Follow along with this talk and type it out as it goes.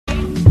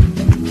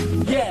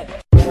Yeah.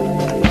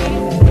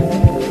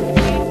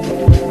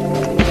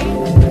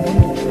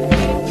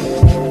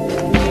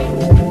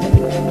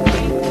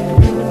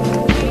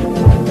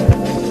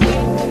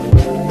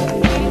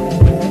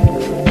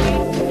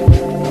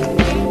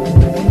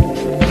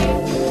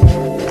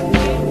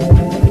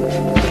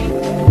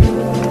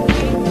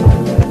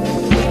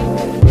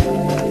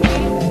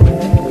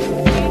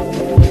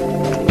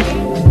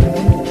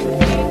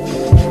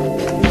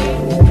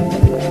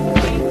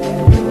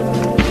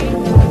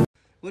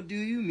 What do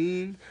you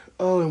mean?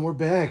 Oh, and we're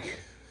back.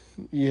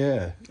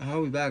 Yeah. How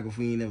are we back if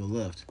we ain't never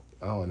left?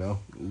 I don't know.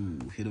 Ooh,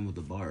 hit him with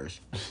the bars.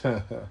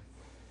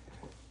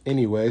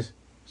 Anyways,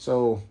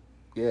 so,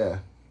 yeah,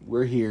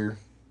 we're here.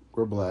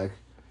 We're black.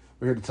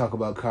 We're here to talk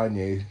about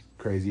Kanye,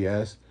 crazy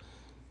ass,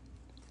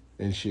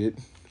 and shit.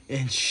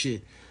 And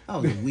shit.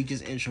 That was the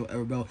weakest intro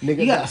ever, bro. Nigga,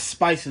 you gotta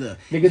spice it up.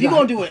 nigga, If you're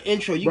gonna do an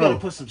intro, you gotta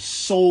put some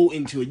soul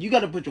into it. You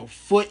gotta put your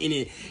foot in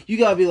it. You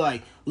gotta be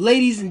like,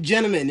 ladies and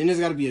gentlemen, and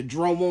there's gotta be a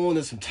drum roll, and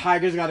then some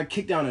tigers gotta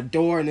kick down a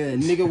door, and then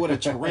a nigga with a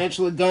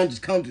tarantula gun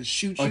just comes to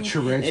shoot you.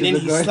 And then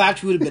he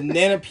slaps you with a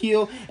banana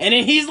peel, and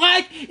then he's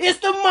like, it's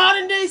the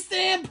Modern Day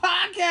Stand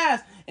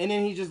podcast! And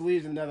then he just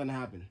leaves and nothing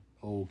happened.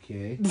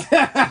 Okay. And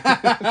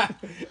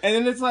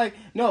then it's like,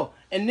 no.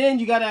 And then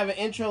you gotta have an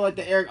intro like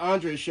the Eric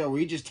Andre show where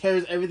he just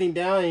tears everything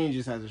down and he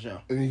just has a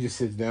show. And he just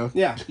sits down.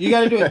 Yeah, you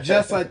gotta do it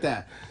just like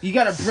that. You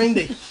gotta bring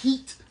the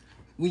heat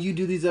when you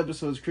do these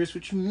episodes, Chris.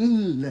 What you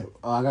mean?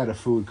 Oh, I got a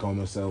food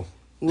coma, so.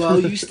 Well,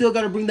 you still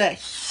gotta bring that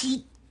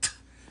heat.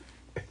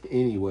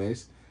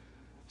 Anyways.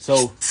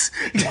 So.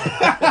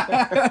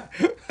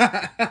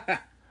 Alright,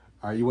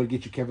 you want to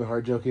get your Kevin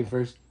Hart joke in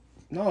first?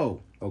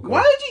 No. Okay.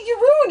 Why did you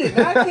ruin it?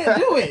 Man, I can't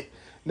do it.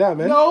 Nah,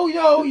 man. No,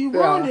 you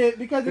ruined it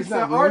because it's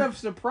the art of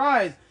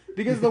surprise.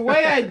 Because the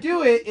way I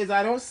do it is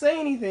I don't say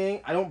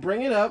anything. I don't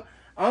bring it up.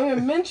 I don't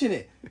even mention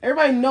it.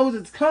 Everybody knows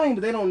it's coming,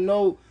 but they don't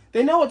know.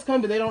 They know it's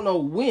coming, but they don't know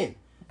when.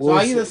 So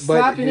I either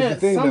slap it in at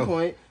some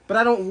point, but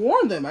I don't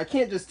warn them. I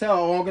can't just tell,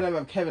 oh, I'm going to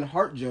have a Kevin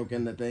Hart joke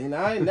in the thing.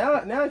 Now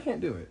I can't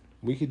do it.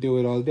 We could do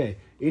it all day.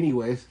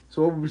 Anyways,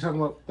 so what were we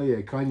talking about? Oh, yeah,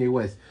 Kanye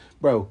West.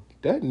 Bro,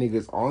 that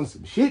nigga's on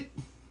some shit.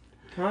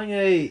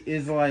 Kanye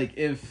is like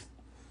if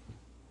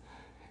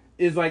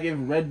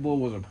Red Bull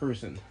was a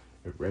person.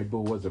 If Red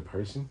Bull was a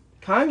person?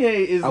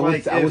 Kanye is I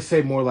would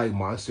say more like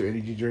Monster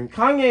Energy drink.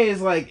 Kanye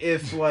is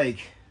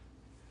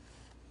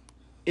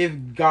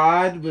if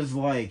God was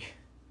like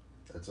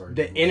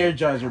the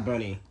Energizer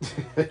Bunny.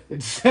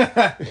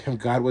 If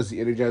God was the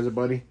Energizer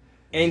Bunny?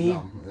 And he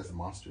that's a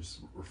Monsters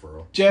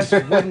referral. Just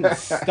wouldn't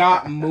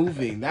stop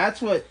moving.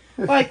 That's what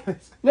if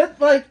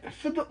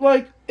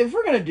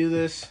we're gonna do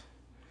this,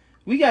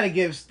 we gotta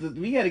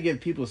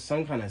give people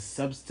some kind of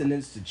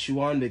substance to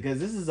chew on because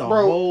this is a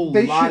whole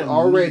they lot should of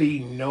already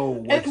know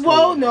what's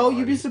going on.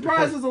 You'd be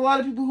surprised. There's a lot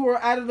of people who are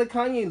out of the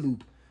Kanye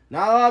loop.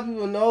 Not a lot of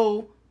people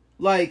know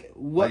what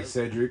like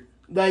Cedric.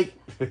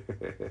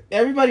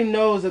 Everybody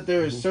knows that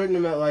there is a certain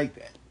amount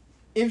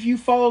if you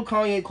follow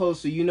Kanye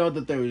closely, you know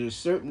that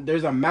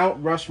there's a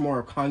Mount Rushmore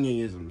of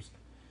Kanyeisms.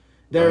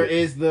 There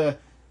is the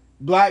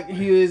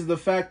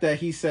fact that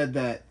he said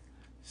that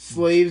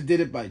slaves did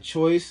it by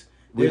choice.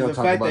 There's the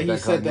fact that he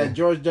said that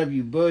George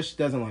W. Bush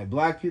doesn't like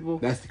black people.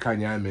 That's the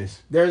Kanye I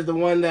miss. There's the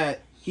one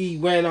that he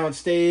went on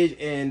stage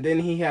and then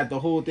he had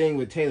the whole thing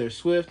with Taylor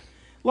Swift.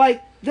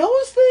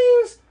 Those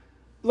things.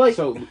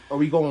 So are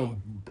we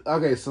going?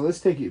 Okay, so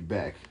let's take it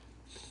back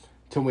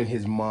to when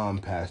his mom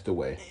passed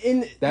away.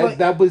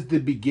 That was the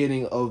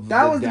beginning of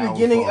the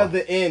beginning of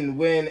the end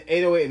when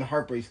 808 and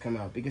Heartbreaks come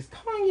out because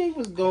Kanye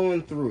was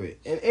going through it,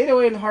 and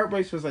 808 and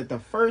Heartbreaks was the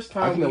first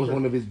time. I think that was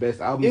one of his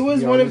best albums. It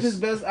was one of his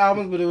best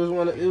albums, but it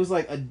was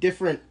a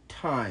different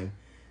time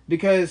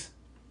because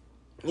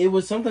it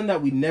was something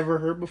that we never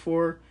heard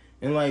before,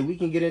 and we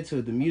can get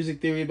into the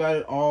music theory about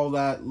it, all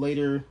that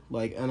later,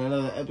 on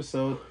another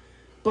episode.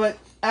 But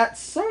at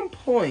some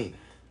point,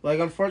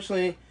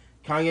 unfortunately,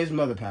 Kanye's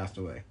mother passed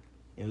away.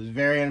 It was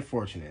very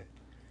unfortunate.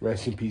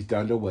 Rest in peace,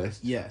 Donda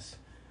West. Yes.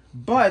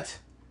 But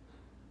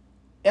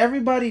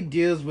everybody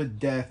deals with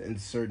death in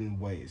certain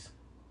ways.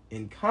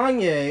 And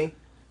Kanye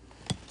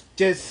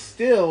just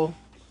still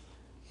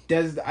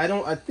does. I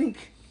don't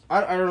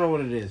know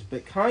what it is.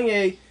 But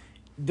Kanye,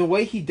 the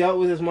way he dealt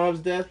with his mom's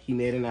death, he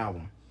made an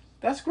album.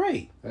 That's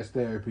great. That's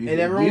therapy. And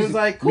everyone's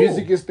cool.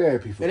 Music is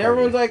therapy for Kanye.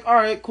 Everyone's all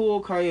right,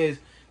 cool. Kanye's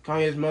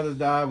mother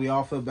died. We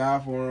all feel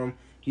bad for him.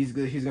 He's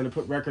going to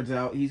put records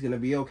out. He's going to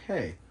be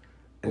okay.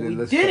 What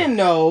we didn't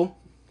know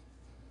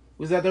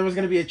was that there was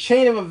going to be a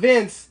chain of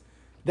events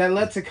that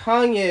led to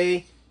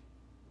Kanye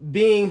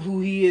being who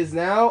he is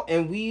now,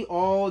 and we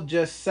all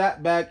just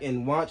sat back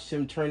and watched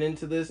him turn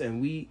into this,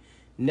 and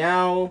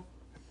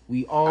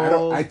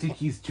I think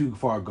he's too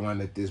far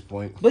gone at this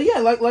point. But yeah,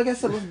 like I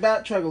said, let's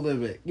backtrack a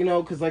little bit,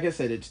 because like I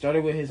said, it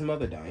started with his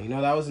mother dying.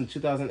 That was in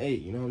 2008,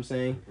 you know what I'm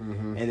saying?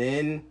 Mm-hmm. And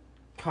then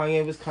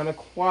Kanye was kind of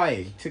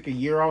quiet. He took a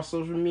year off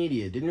social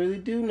media, didn't really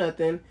do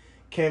nothing,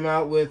 came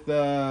out with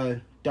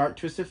Dark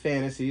Twisted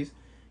Fantasies.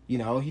 He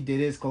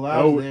did his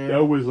collab there.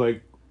 That was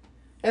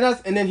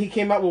And then he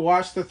came out with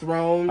Watch the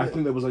Throne. I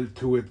think that was like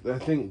I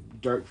think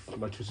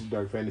My Twisted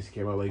Dark Fantasy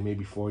came out like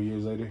maybe 4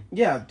 years later.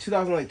 Yeah,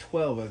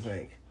 2012, I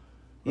think.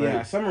 Right.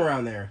 Yeah, somewhere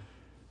around there.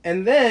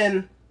 And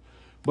then...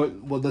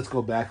 But, let's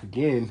go back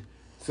again.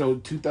 So,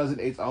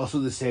 2008 is also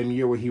the same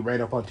year where he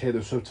ran up on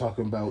Taylor Swift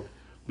talking about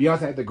Beyonce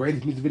had the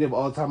greatest music video of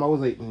all time. I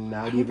was like,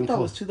 not even close.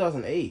 That was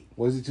 2008.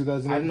 Was it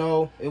 2008? I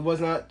know. It was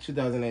not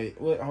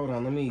 2008. Wait, hold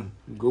on. Let me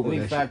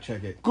fact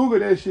check it. Google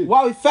that shit.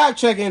 While we fact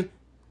checking...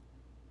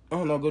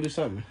 Oh, no, go do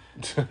something.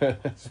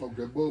 Smoke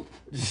that boat.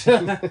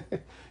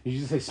 You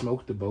just say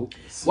smoke the boat.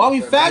 While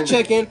we fact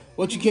checking,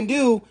 what you can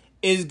do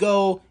is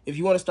go, if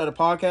you want to start a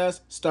podcast,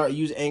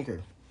 use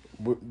Anchor.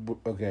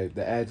 Okay,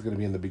 the ad's going to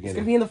be in the beginning. It's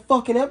going to be in the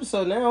fucking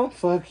episode now.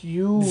 Fuck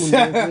you,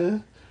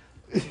 nigga.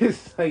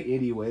 It's like,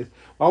 anyways.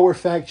 While we're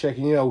fact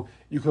checking,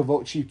 you can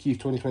vote Chief Keef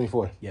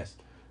 2024. Yes.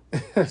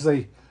 It's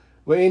like,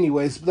 but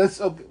anyways,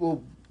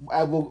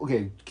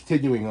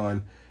 continuing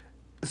on.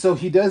 So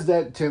he does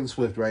that, Taylor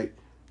Swift, right?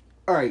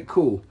 All right,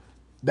 cool.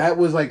 That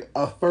was like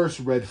a first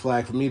red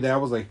flag for me.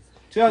 That was like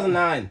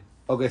 2009.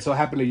 Okay, so it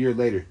happened a year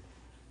later.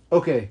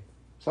 Okay,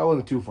 so I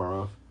wasn't too far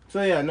off.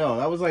 So yeah, no,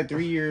 that was like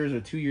 3 years or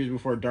 2 years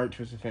before Dark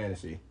Twisted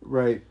Fantasy.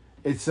 Right,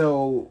 and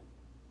so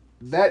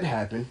that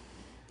happened.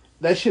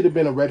 That should have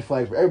been a red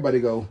flag for everybody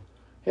to go,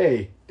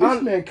 hey,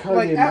 this man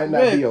Kanye might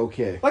not be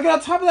okay. Like on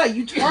top of that,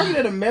 you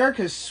targeted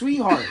America's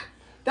sweetheart.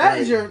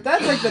 That's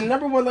like the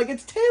number one. Like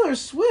it's Taylor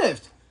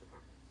Swift.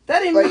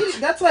 That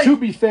ain't that's like. To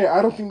be fair,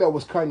 I don't think that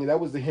was Kanye.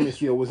 That was the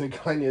Hennessy. It wasn't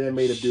Kanye that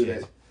made him do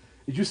that.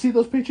 Did you see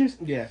those pictures?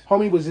 Yeah.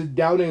 Homie was just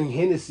downing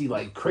Hennessy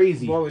like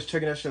crazy. Boy was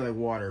chugging that shit like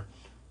water.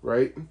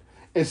 Right?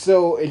 And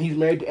he's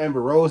married to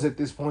Amber Rose at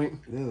this point.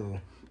 Ew.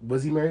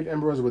 Was he married to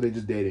Amber Rose or were they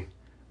just dating?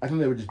 I think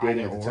they were just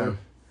dating at the time.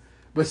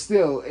 But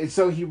still, and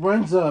so he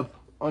runs up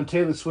on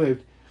Taylor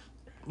Swift,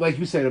 like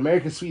you said,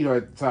 America's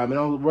sweetheart at the time,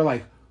 and we're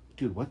like,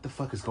 dude, what the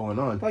fuck is going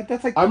on? Like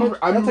that's like I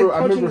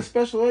remember the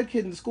special ed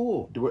kid in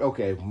school.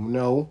 Okay,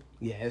 no.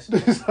 Yes.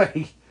 It's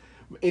like,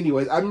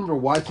 anyways, I remember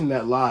watching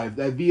that live,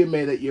 that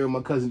VMA that year with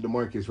my cousin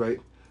DeMarcus, right?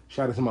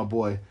 Shout out to my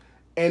boy.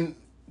 And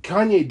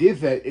Kanye did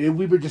that, and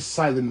we were just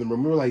silent in the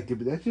room. We were like, did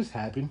that just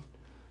happen?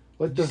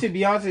 What the... You see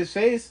Beyonce's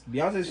face?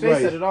 Beyonce's face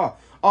said it all.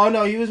 Oh,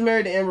 no, he was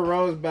married to Amber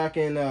Rose back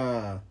in...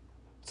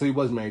 So he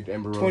was married to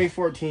Amber Rose.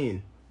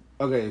 2014.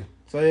 Okay.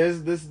 So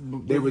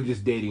they were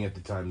just dating at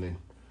the time then.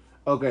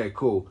 Okay,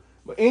 cool.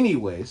 But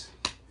anyways,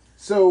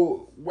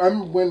 so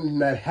when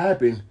that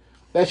happened,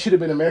 that should have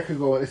been America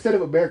going, instead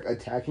of America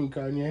attacking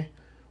Kanye,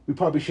 we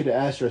probably should have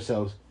asked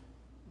ourselves,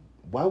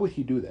 why would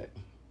he do that?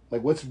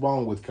 Like, what's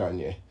wrong with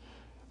Kanye?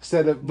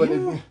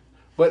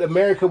 But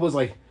America was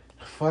like,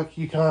 fuck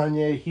you,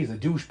 Kanye. He's a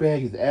douchebag.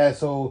 He's an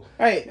asshole.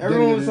 Right.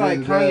 Everyone was like,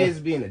 Kanye's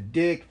being a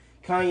dick.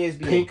 Kanye's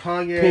being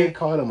Kanye. Pink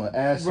called him an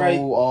asshole. Right.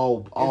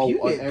 All if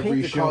you on get every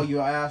Pink to show. Call you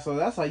an asshole,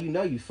 that's how you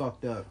know you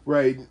fucked up.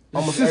 Right.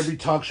 Almost every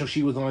talk show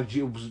she was on,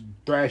 she was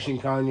thrashing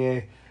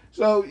Kanye.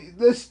 So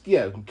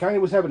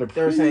Kanye was having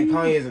They were saying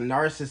Kanye is a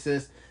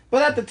narcissist,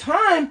 but at the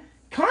time,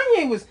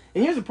 Kanye was,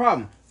 and here's the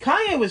problem: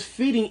 Kanye was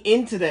feeding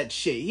into that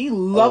shit. He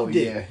loved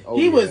it.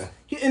 He was,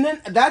 and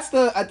then I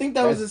think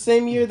that was the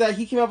same year that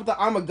he came up with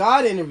the "I'm a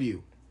God"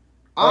 interview.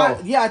 I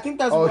think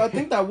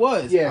that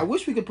was. Yeah. I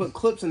wish we could put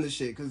clips in this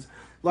shit because,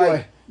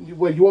 like,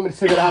 what you want me to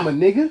say that I'm a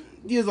nigga?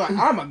 He was like,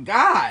 "I'm a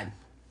God,"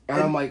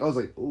 and I was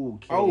like,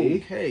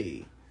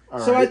 okay.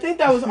 So right. I think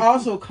that was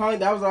also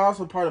part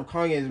of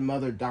Kanye's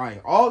mother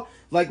dying.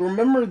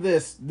 Remember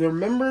this.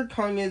 Remember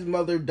Kanye's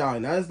mother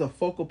dying. That is the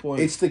focal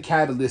point. It's the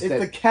catalyst.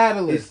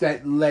 It's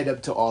that led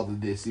up to all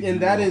of this. And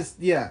that is,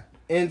 yeah.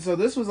 And so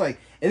this was like,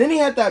 and then he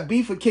had that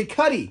beef with Kid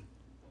Cudi.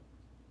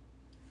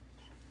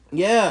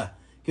 Yeah,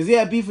 because he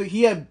had beef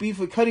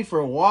with Cudi for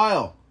a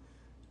while,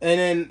 and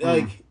then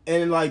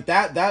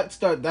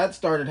that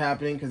started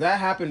happening because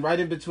that happened right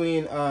in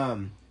between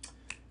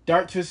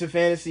Dark Twisted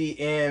Fantasy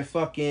and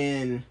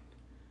fucking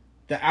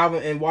the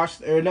album and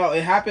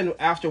it happened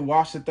after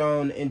Watch the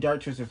Throne and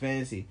Dark Twisted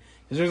Fantasy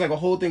because there's like a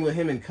whole thing with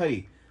him and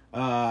Cudi.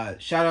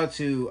 Shout out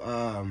to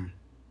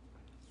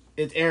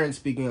it's Aaron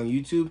speaking on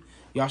YouTube.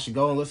 Y'all should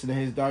go and listen to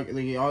his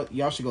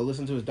y'all should go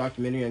listen to his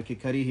documentary on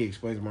Kid Cudi. He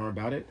explains more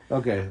about it.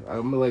 Okay,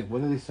 I'm like,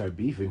 when did they start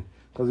beefing?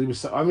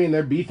 Because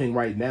they're beefing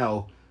right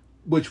now,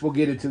 which we'll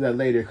get into that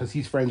later. Because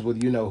he's friends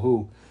with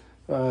who,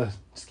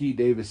 Skeet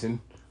Davidson.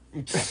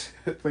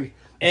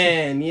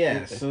 And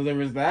yeah, so there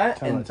was that.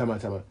 Time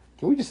out.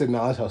 Can we just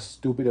acknowledge how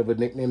stupid of a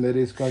nickname that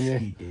is,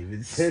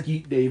 Kanye?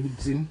 Skeet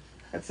Davidson.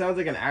 That sounds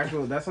like a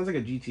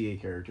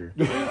GTA character.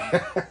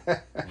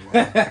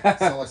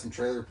 Sound like some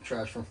trailer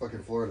trash from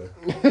fucking Florida.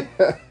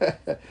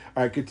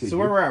 Alright, continue. So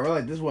where we're at, we're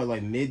like, this is what,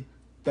 the mid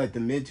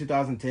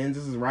 2010s? This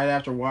is right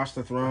after Watch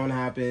the Throne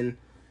happened.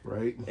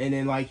 Right. And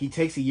then he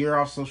takes a year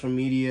off social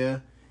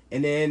media.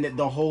 And then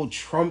the whole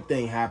Trump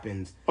thing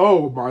happens.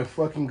 Oh my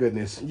fucking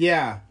goodness!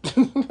 Yeah.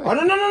 Oh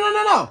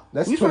no!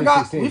 That's we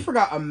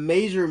forgot a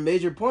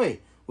major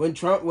point when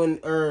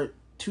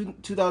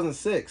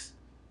 2006,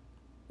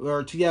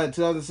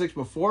 2006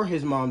 before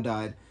his mom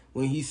died,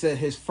 when he said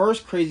his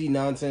first crazy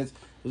nonsense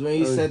was when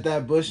he said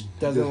that Bush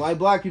doesn't like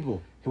black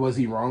people. Was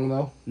he wrong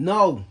though?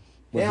 No,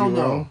 hell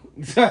no.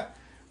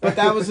 But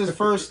that was his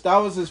first. That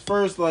was his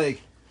first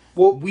like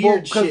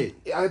weird shit.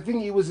 I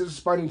think he was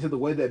responding to the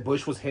way that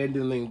Bush was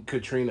handling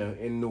Katrina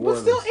in New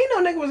Orleans. But still, ain't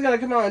no nigga was gonna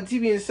come out on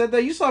TV and said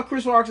that. You saw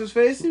Chris Rock's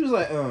face. He was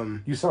like,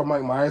 You saw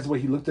Mike Myers the way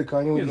he looked at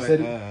Kanye when he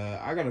said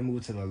it. I gotta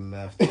move to the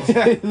left.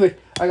 Like,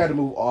 I gotta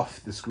move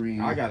off the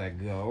screen. I gotta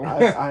go.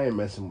 I ain't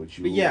messing with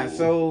you. But yeah,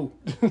 so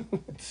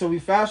we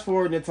fast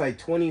forward and it's like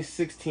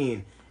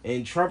 2016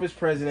 and Trump is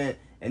president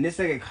and this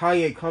nigga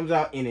Kanye comes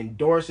out and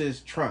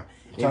endorses Trump.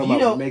 Talking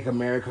about make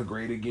America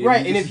great again.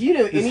 Right, and if you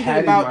knew anything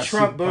about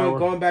Trump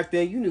going back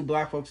then, you knew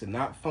black folks did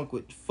not fuck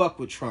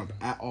with Trump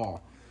at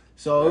all.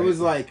 So It was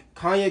like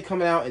Kanye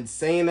coming out and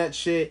saying that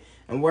shit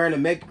and wearing a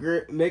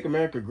Make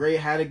America Great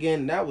hat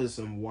again. That was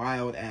some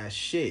wild ass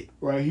shit.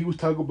 Right, he was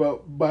talking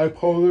about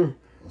bipolar.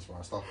 That's why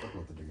I stopped fucking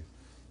with the nigga.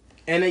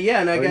 And I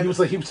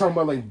guess he was talking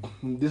about like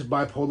this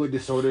bipolar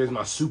disorder is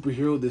my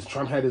superhero. This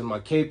Trump hat is my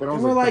cape, and I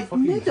was like, "What the fuck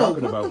are you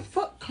talking about? What the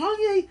fuck,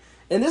 Kanye?"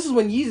 And this is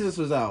when Yeezus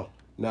was out.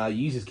 Nah,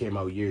 Yeezus came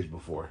out years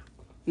before.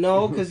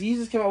 No, because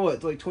Yeezus came out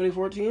like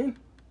 2014.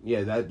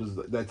 Yeah,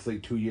 that's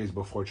like 2 years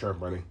before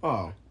Trump running.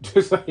 Oh,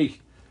 just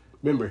like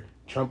remember,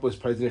 Trump was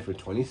president from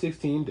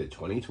 2016 to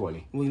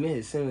 2020. We made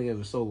it seem like it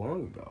was so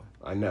long ago.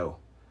 I know.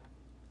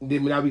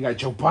 Then now we got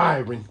Joe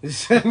Byron.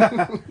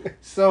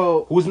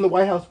 So who's in the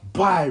White House?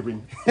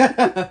 Byron.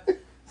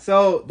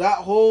 So that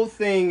whole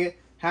thing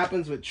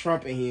happens with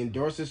Trump, and he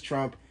endorses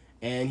Trump,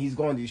 and he's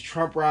going to these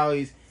Trump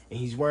rallies, and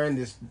he's wearing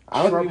this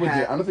Trump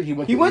hat. I don't think he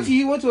went.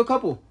 He went to a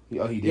couple.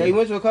 Oh, he did. Yeah, he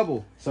went to a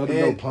couple. So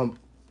did Lil Pump.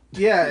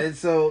 Yeah, and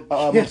so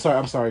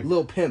I'm sorry.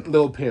 Lil Pimp.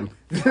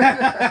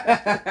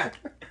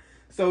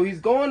 So he's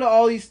going to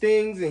all these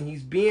things, and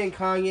he's being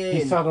Kanye.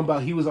 He's talking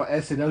about he was on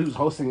SNL. He was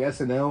hosting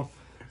SNL,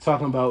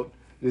 talking about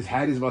this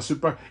hat is my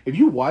super. If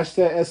you watch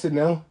that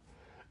SNL,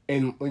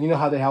 and you know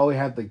how they always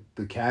have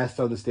the cast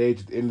on the stage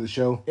at the end of the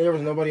show, there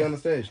was nobody on the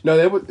stage. No,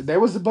 there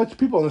was a bunch of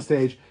people on the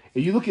stage.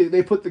 If you look at,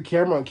 they put the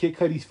camera on Kid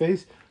Cudi's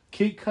face.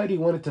 Kid Cudi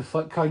wanted to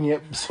fuck Kanye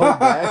up so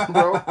bad,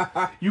 bro.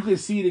 You could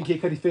see it in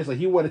Kid Cudi's face, like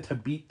he wanted to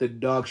beat the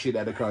dog shit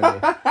out of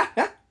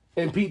Kanye.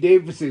 And Pete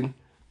Davidson,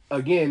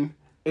 again,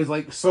 is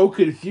like so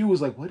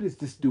confused, like what is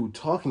this dude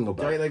talking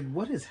about? Right, like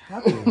what is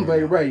happening?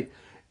 Right.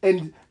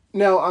 And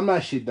now I'm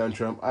not shitting on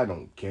Trump. I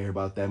don't care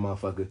about that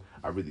motherfucker.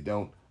 I really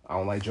don't. I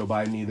don't like Joe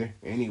Biden either.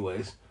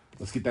 Anyways,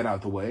 let's get that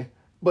out the way.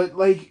 But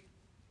like,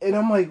 and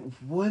I'm like,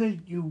 what are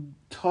you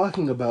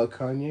talking about,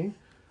 Kanye?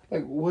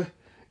 Like what?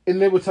 And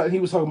he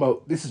was talking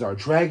about this is our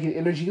dragon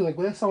energy. Like,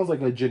 well, that sounds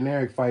like a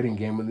generic fighting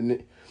game with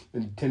the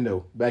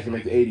Nintendo back in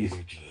like the 80s.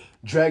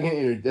 Dragon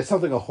energy. That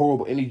sounds like a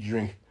horrible energy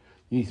drink.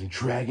 You need some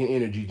dragon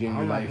energy in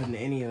your life. I'm not putting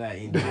any of that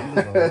in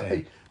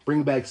there.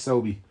 Bring back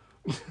Sobe.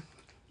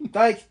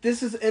 Like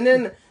this is, and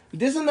then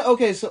this is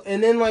okay. So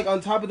and then like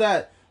on top of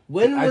that,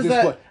 when was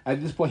that?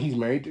 At this point, he's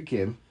married to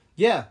Kim.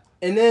 Yeah,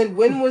 and then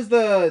when was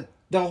the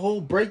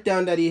whole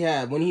breakdown that he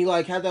had? When he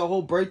like had that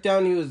whole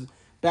breakdown, he was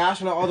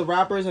bashing on all the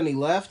rappers and he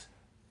left.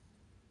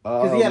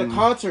 Because he had a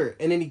concert,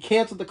 and then he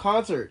canceled the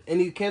concert,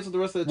 and he canceled the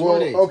rest of the tour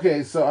dates.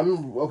 Okay,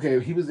 so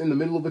he was in the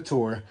middle of a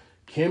tour.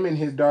 Kim and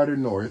his daughter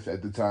North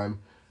at the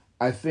time,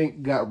 I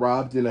think, got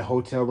robbed in a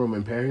hotel room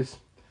in Paris.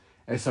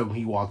 And so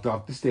he walked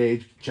off the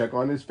stage, check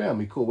on his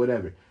family, cool,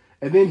 whatever.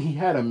 And then he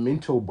had a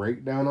mental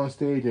breakdown on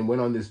stage and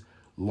went on this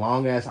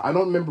long ass. I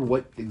don't remember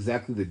what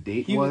exactly the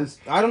date was.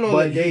 I don't know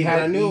the date,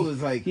 but I knew it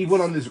was like. He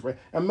went on this.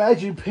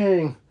 Imagine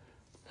paying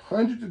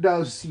hundreds of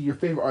dollars to see your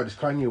favorite artist,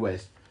 Kanye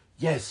West.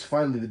 Yes,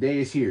 finally, the day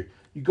is here.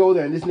 You go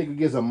there and this nigga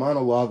gives a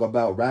monologue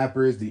about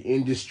rappers, the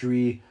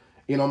industry.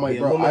 You know, I'm like,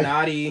 bro,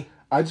 Illuminati.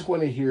 I just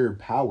want to hear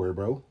power,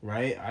 bro.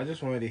 Right? I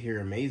just wanted to hear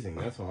amazing.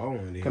 That's all I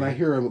wanted to hear.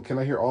 Can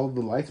I hear all of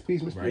the lights,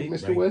 please,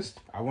 Mr. West?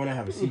 I want to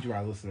have a seat where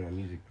I listen to my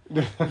music.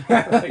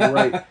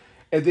 Right.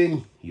 And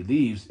then he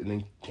leaves and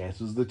then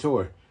cancels the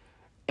tour.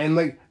 And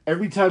like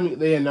every time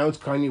they announce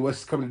Kanye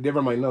West is coming to Denver,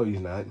 I'm like, no, he's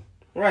not.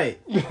 Right.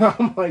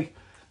 I'm like,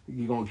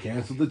 you're gonna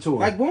cancel the tour.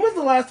 Like, when was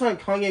the last time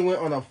Kanye went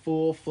on a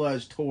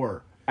full-fledged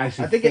tour?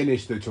 Actually,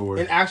 finished the tour.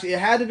 And actually, it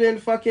had to been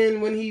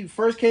fucking when he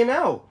first came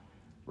out.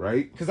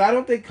 Right? Because I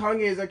don't think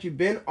Kanye has actually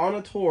been on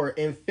a tour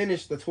and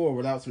finished the tour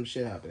without some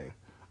shit happening.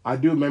 I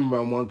do remember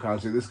on one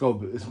concert. It's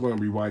going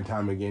to rewind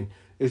time again.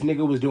 This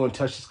nigga was doing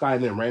Touch the Sky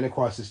and then ran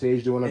across the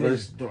stage doing a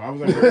verse. I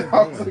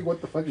was like,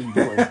 what the fuck are you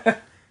doing?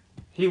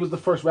 He was the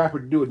first rapper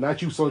to do it, not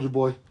you, Soulja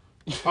Boy.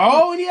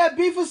 Oh, and he had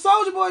beef with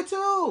Soulja Boy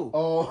too.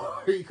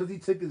 Oh, because he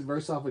took his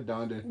verse off of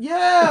Donda.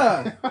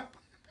 Yeah.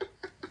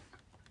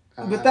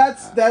 But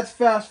that's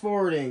fast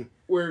forwarding.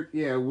 We're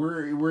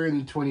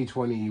in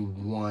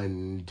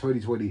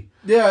 2020.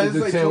 Yeah, it's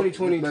like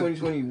 2020,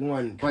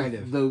 2021 kind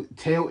of. The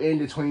tail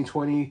end of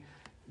 2020,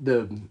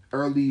 the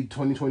early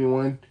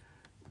 2021,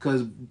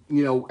 because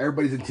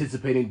everybody's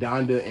anticipating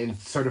Donda and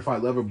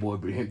Certified Lover Boy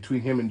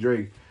between him and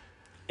Drake.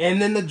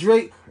 And then the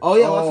Drake. Oh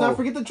yeah, let's not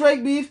forget the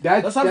Drake beef.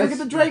 Let's not forget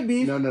the Drake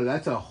beef. No,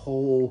 that's a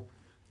whole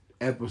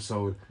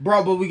episode,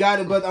 bro. But we got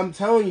it. But I'm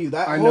telling you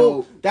that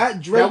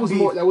Drake. That was beef,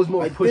 more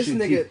like, Pusha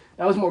T.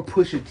 That was more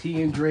Pusha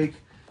T and Drake.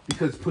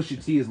 because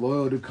Pusha T is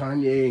loyal to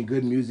Kanye and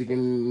good music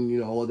and, you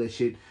know, all that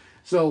shit.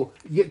 So,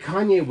 yeah,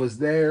 Kanye was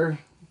there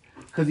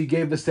because he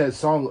gave us that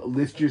song,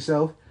 Lift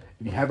Yourself.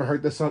 If you haven't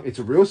heard that song, it's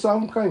a real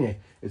song from Kanye.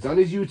 It's on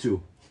his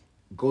YouTube.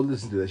 Go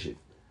listen to that shit.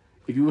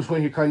 If you just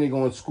want to hear Kanye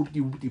going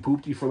scoopty whoopty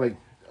poopty for like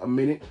a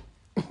minute.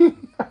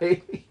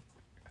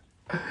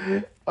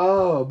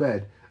 Oh,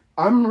 man.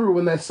 I remember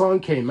when that song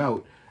came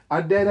out,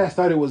 I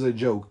thought it was a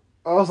joke.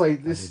 I was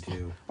like, that's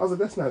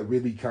not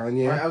really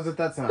Kanye. Right, I was like,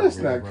 that's not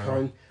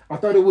Kanye. I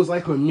thought it was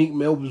like when Meek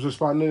Mill was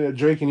responding to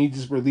Drake and he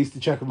just released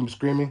the check of him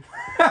screaming.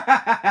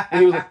 And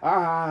he was like,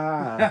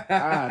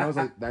 And I was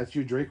like, that's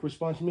your Drake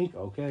response, Meek?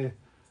 Okay.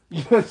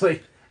 It's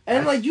like,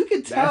 and like you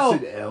could tell,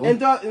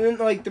 and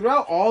like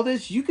throughout all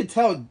this, you could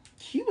tell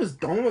he was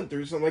going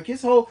through something. Like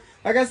his whole,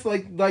 I guess,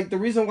 like the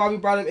reason why we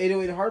brought up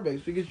 808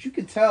 Heartbreaks, because you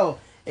could tell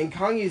in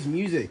Kanye's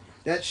music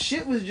that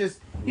shit was just,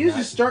 he was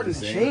just starting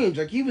to change.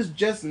 Like he was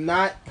just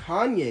not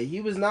Kanye. He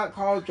was not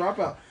College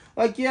Dropout.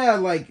 Like yeah,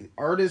 like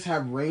artists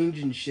have range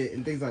and shit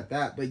and things like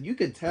that, but you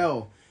could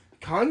tell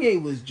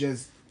Kanye was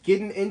just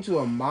getting into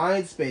a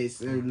mind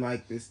space and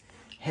like this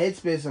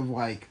headspace of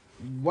like,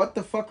 what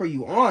the fuck are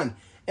you on?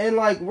 And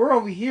like we're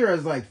over here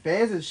as like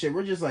fans and shit,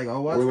 we're just like,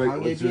 oh, what's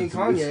Kanye being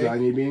Kanye? It's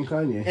Kanye being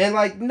Kanye. And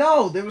like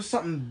no, there was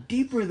something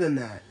deeper than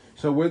that.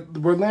 So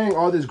we're laying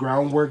all this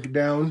groundwork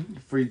down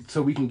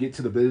so we can get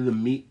to the bit of the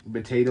meat and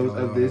potatoes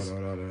of this.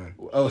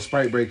 Oh,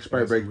 Sprite break.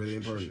 Really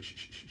important.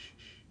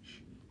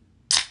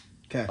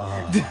 Okay.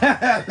 All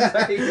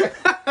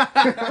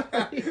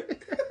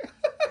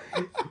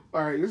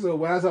right.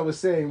 So as I was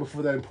saying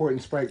before that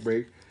important Sprite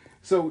break,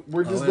 so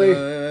we're just laying.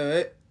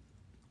 Wait.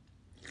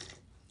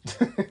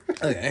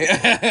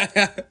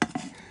 Okay.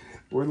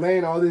 We're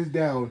laying all this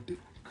down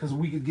because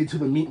we could get to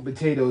the meat and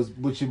potatoes,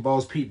 which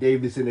involves Pete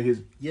Davidson and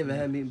his. You ever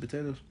had meat and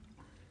potatoes?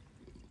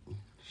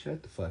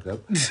 Shut the fuck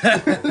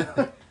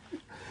up.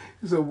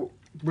 So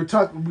we're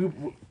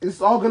talking.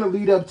 It's all gonna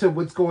lead up to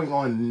what's going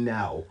on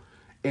now,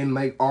 and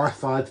like our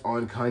thoughts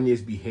on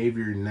Kanye's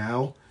behavior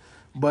now.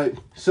 But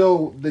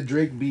so the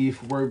Drake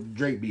beef,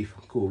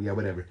 cool, yeah,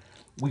 whatever.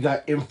 We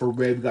got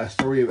Infrared, we got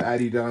Story of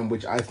Adidon,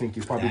 which I think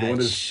is probably one of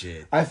the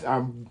shit. I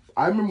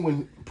remember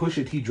when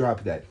Pusha T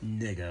dropped that.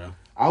 Nigga.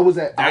 That was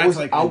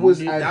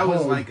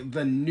like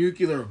the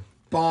nuclear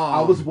bomb.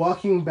 I was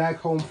walking back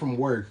home from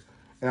work,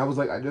 and I was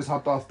like, I just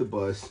hopped off the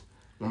bus,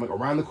 and I'm like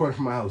around the corner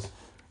from my house,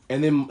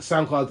 and then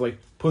SoundCloud's like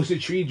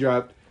Pusha T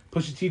dropped,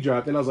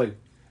 and I was like,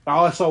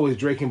 all I saw was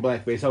Drake and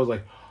Blackface. I was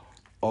like,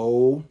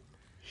 oh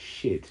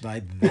shit,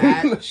 like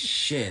that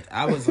shit.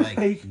 I was like,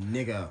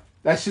 nigga.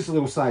 That's just a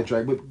little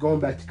sidetrack, but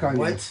going back to Kanye.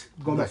 What?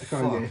 Going back to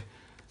Kanye.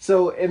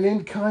 So, and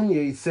then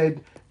Kanye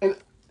said, and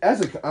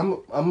I'm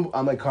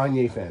a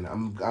Kanye fan.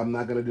 I'm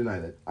not gonna deny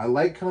that. I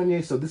like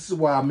Kanye, so this is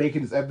why I'm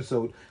making this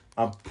episode.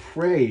 I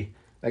pray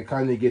that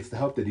Kanye gets the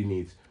help that he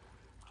needs.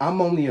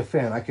 I'm only a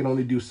fan. I can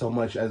only do so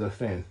much as a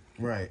fan.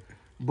 Right.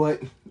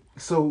 But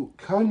so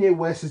Kanye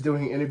West is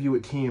doing an interview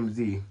with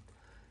TMZ,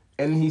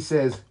 and he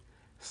says,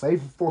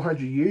 "Slave for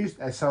 400 years.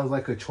 That sounds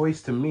like a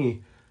choice to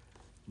me."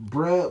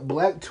 Bruh,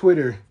 Black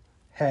Twitter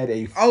had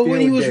a when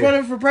he was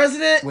running for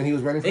president? When he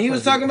was running for president. And he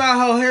was talking about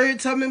how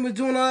Harriet Tubman was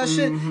doing all that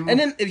shit. And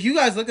then if you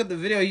guys look at the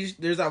video,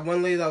 there's that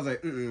one lady that was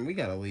like, we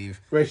gotta leave.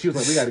 Right, she was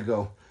like, we gotta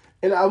go.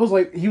 And I was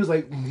like, he was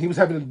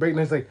having a break and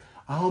he's like,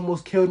 I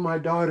almost killed my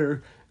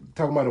daughter.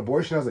 Talking about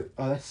abortion. I was like,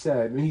 oh, that's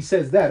sad. And he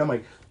says that. I'm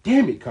like,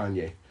 damn it,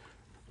 Kanye.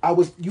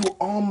 You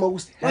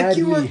almost had like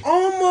you me. were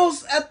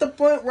almost at the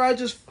point where I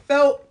just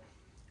felt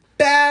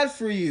bad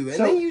for you. And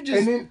then you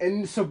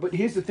just... But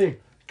here's the thing.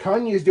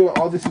 Kanye is doing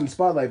all this in the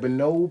spotlight, but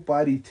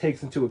nobody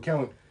takes into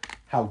account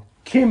how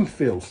Kim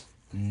feels.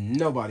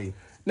 Nobody.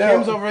 Now,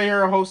 Kim's over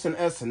here hosting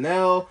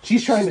SNL.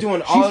 She's trying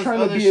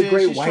to be a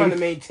great wife. She's trying to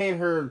maintain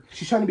her.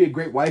 She's trying to be a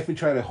great wife and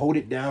try to hold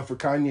it down for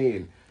Kanye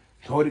and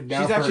hold it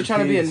down. She's actually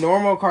trying to be a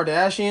normal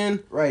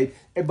Kardashian, right?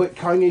 But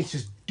Kanye's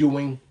just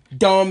doing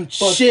dumb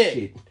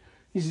shit.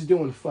 He's just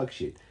doing fuck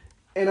shit.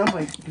 And I'm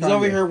like, he's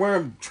over here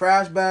wearing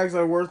trash bags that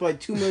are worth like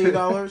 $2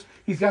 million.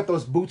 He's got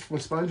those boots from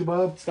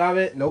SpongeBob. Stop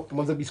it. Nope, the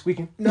ones that be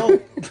squeaking.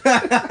 Nope.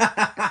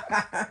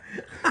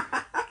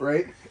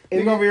 Right?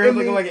 He's over here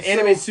looking like an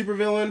anime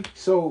supervillain.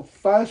 So,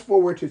 fast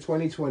forward to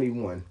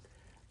 2021.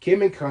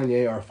 Kim and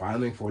Kanye are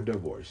filing for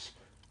divorce.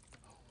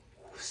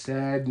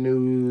 Sad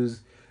news.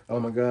 Oh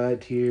my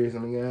God, tears. Oh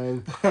my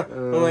God.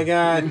 Oh my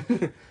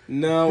God.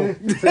 No.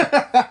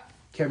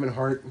 Kevin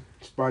Hart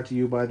is brought to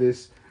you by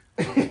this.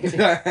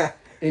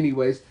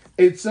 Anyways,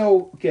 it's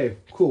so, okay,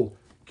 cool.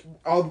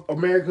 All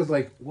America's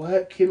like,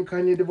 what? Kim and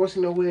Kanye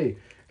divorcing? No way.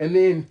 And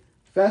then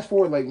fast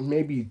forward like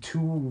maybe 2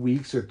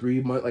 weeks or 3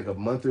 months, like a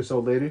month or so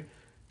later,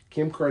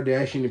 Kim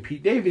Kardashian and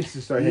Pete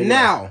Davidson start hanging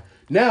out.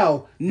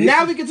 Now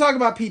we can talk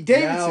about Pete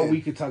Davidson. Now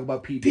we can talk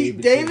about Pete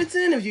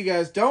Davidson, if you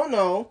guys don't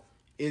know,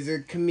 is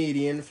a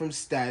comedian from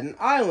Staten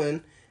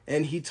Island.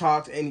 And he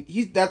talks, and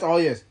that's all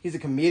he is. He's a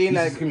comedian.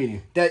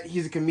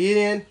 He's a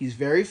comedian. He's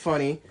very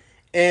funny.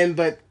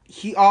 But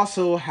he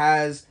also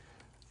has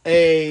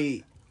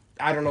I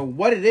don't know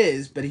what it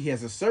is, but he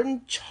has a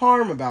certain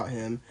charm about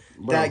him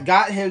that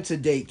got him to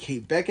date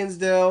Kate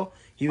Beckinsale.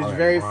 He was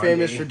very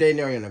famous for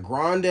dating Ariana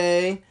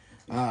Grande.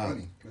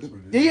 Funny. That's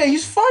what it is. Yeah,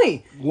 he's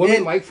funny.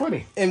 Women like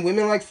funny. And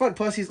women like fun.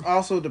 Plus, he's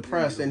also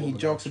depressed, and he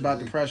jokes about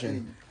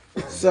depression.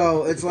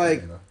 So, it's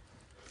like...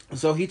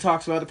 So, he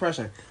talks about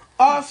depression.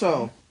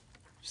 Also,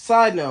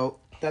 side note,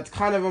 that's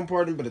kind of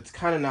important, but it's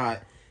kind of not,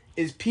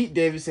 is Pete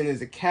Davidson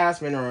is a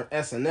cast member on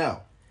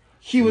SNL.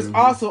 He was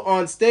also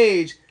on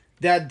stage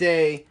that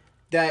day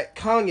that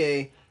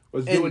Kanye...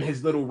 was doing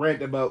his little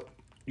rant about,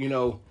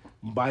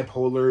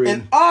 bipolar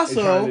and also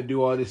and trying to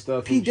do all this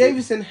stuff. Pete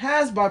Davidson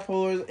has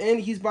bipolar, and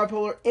he's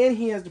bipolar, and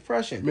he has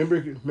depression.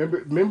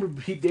 Remember,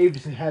 Pete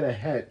Davidson had a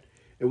hat.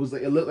 It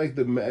looked like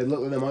the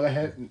MAGA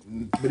hat,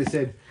 but it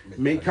said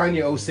 "Make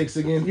Kanye 06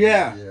 again."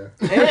 Yeah.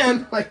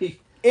 And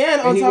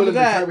and on top of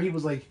that, he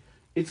was like,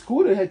 "It's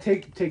cool to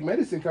take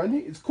medicine,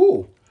 Kanye. It's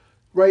cool,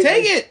 right?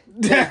 Take it."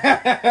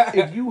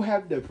 If you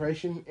have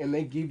depression and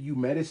they give you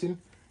medicine,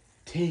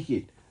 take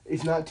it.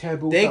 It's not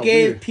taboo. They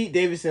gave Pete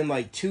Davidson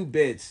like 2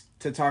 bits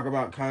to talk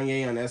about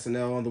Kanye on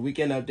SNL on the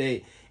Weekend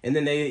Update, and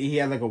then he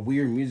had like a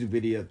weird music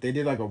video. They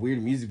did like a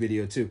weird music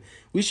video too.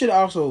 We should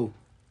also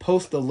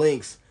post the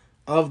links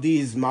of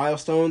these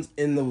milestones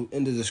in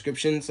the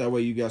description, so that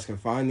way you guys can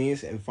find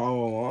these and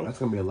follow along. That's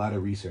gonna be a lot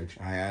of research.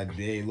 Look,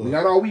 we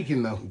got all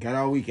weekend though. We got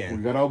all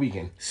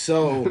weekend.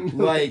 So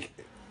like.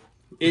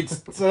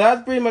 So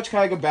that's pretty much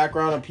kind of like a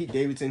background on Pete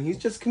Davidson. He's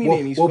just a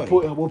comedian. He's funny.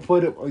 We'll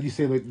put it. You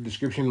say like the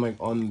description like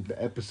on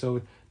the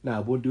episode. Nah,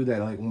 we'll do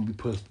that like when we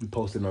post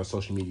it on our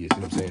social media. You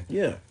know what I'm saying?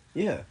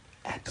 Yeah.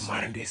 At the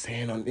Modern Day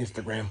Saiyan on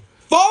Instagram.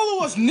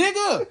 Follow us,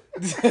 nigga.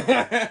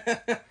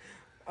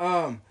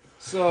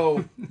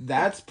 So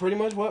that's pretty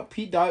much what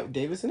Pete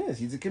Davidson is.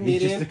 He's a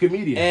comedian. He's just a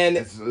comedian. And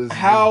that's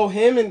how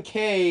him and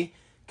Kay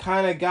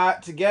kind of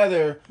got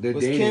together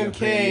was Kim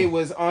K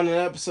was on an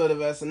episode of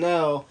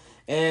SNL.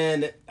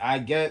 And I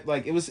get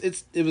like it was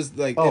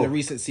like in a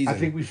recent season. I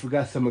think we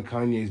forgot some of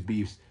Kanye's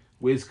beefs.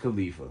 Wiz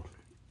Khalifa.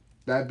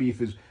 That beef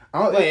is.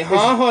 Hold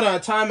on,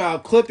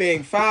 timeout,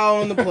 clipping,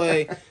 foul on the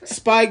play,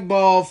 spike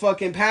ball,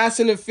 fucking pass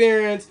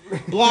interference,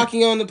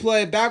 blocking on the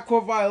play,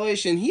 backcourt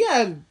violation.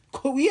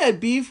 We had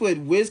beef with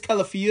Wiz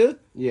Khalifa.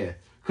 Yeah,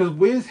 because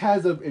Wiz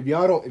has if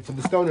y'all don't, for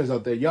the stoners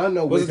out there, y'all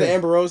know. Was it the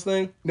Amber Rose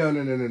thing?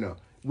 No.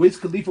 Wiz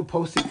Khalifa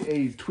posted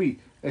a tweet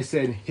that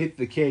said "hit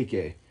the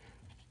KK."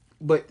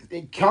 But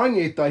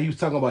Kanye thought he was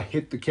talking about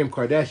hit the Kim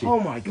Kardashian. Oh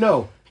my God.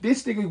 No,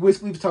 this nigga Wiz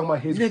Khalifa talking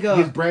about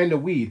his brand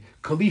of weed,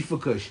 Khalifa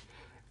Kush.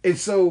 And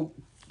so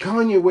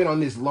Kanye went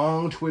on this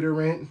long Twitter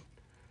rant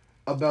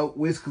about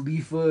Wiz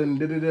Khalifa and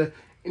da-da-da.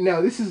 And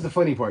now this is the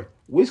funny part.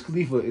 Wiz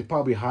Khalifa is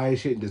probably high as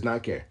shit and does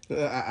not care.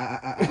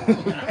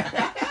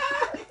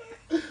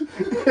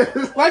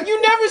 Like,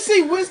 you never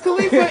see Wiz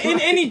Khalifa in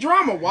any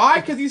drama. Why?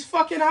 Because he's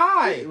fucking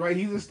high. Right,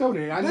 he's a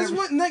stoner. This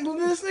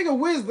nigga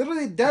Wiz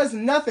literally does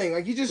nothing.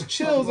 Like, he just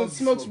chills and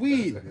smokes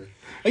weed.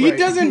 Like, he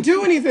doesn't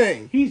do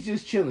anything. He's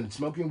just chilling,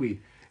 smoking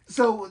weed.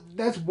 So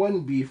that's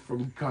one beef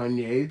from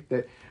Kanye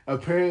that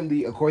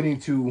apparently, according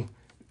to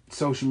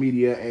social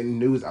media and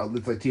news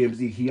outlets like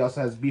TMZ, he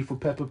also has beef with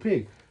Peppa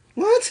Pig.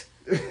 What?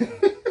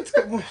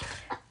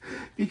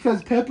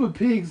 Because Peppa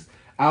Pig's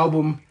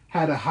album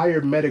had a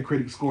higher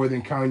Metacritic score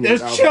than Kanye's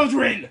There's album.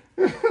 children.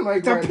 Like,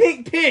 it's a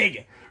pink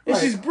pig. And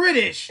she's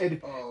British.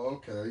 Oh,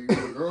 okay.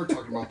 You were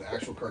talking about the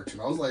actual cartoon.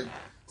 I was like,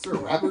 is there a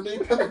rapper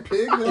named Peppa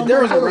Pig? If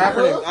there was a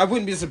rapper named, I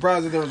wouldn't be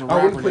surprised if there was a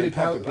rapper named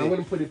Peppa Pig. I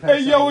wouldn't put it past.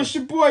 Hey, yo, it's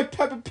your boy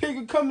Peppa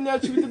Pig coming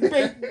at you with the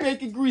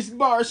bacon grease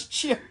bars.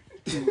 Chip.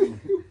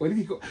 What did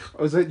he go?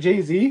 Was that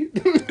Jay-Z?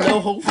 No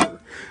hope.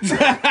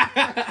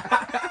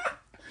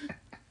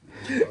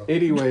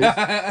 Anyways,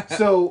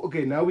 so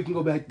okay, now we can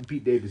go back to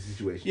Pete Davis'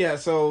 situation. Yeah,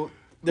 so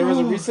there was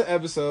a recent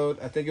episode,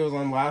 I think it was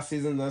on last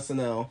season's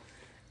SNL,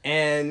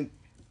 and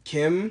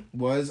Kim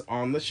was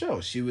on the show.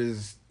 She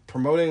was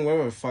promoting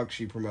whatever the fuck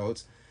she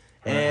promotes.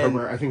 And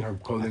I think her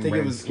clothing. I think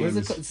it was Skins.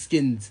 what is it called?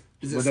 Skins.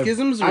 Is it Whatever.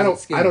 Schisms or I don't.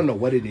 Skins? I don't know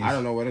what it is. I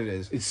don't know what it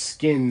is. It's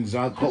Skins.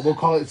 We'll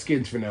call it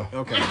Skins for now.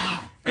 Okay.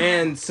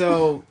 And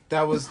so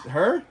that was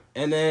her.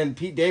 And then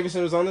Pete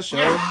Davidson was on the show.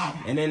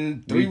 And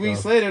then 3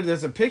 weeks later,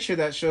 there's a picture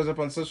that shows up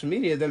on social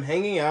media, them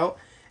hanging out.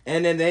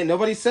 And then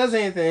nobody says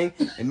anything.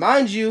 And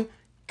mind you,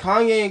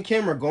 Kanye and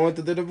Kim are going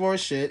through the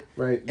divorce shit.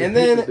 Right. And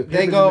then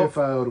they go.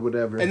 Filed,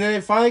 whatever. And then they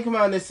finally come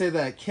out and they say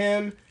that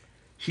Kim.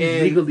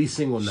 She's legally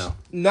single now.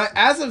 Not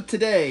as of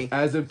today.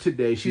 As of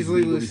today, she's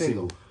legally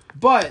single.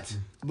 But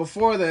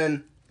before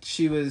then,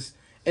 she was.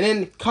 And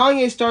then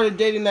Kanye started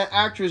dating that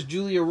actress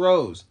Julia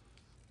Rose.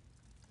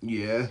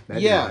 Yeah,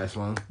 that didn't last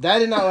long. That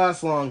did not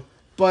last long,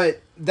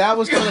 but that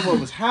was kind of what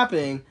was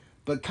happening.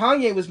 But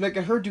Kanye was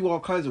making her do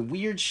all kinds of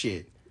weird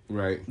shit.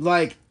 Right.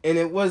 Like, and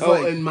it was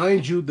like... Oh, and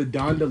mind you, the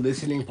Donda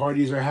listening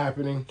parties are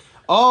happening.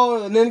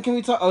 Oh, and then can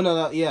we talk... Oh,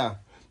 no, yeah.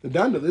 The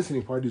Donda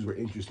listening parties were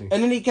interesting.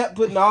 And then he kept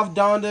putting off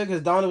Donda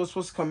because Donda was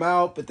supposed to come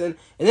out, but then...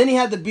 And then he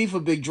had the beef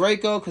with Big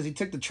Draco because he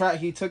took the track...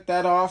 He took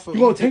that off. You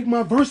gonna take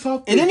my verse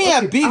off? And then he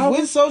had beef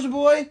with Soulja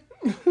Boy.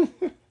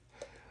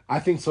 I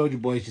think Soulja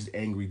Boy is just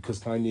angry because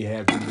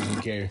Kanye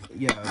doesn't care.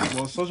 Yeah,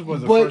 well, Soulja Boy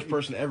is the first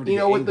person ever to You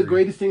know what angry. the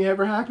greatest thing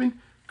ever happened?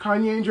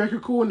 Kanye and Drake are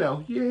cool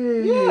now.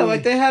 Yay. Yeah,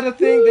 like they had a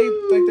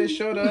thing. They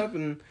showed up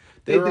and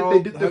they were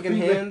all hugging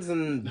hands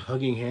and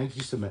hugging hands.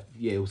 What's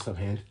up,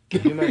 hand?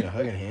 Can you imagine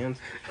hugging hands?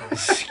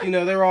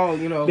 They're all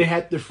They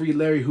had the free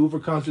Larry Hoover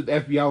concert. The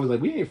FBI was like,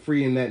 we ain't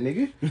freeing that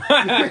nigga.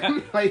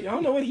 Like,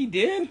 y'all know what he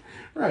did,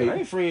 right? I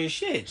ain't freeing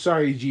shit.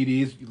 Sorry,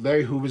 GDs.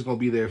 Larry Hoover's gonna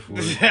be there for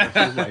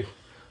it.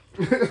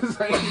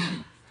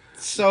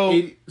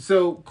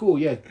 So cool.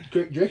 Yeah,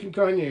 Drake and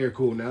Kanye are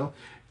cool now,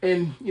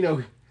 and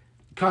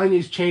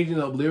Kanye's changing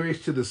up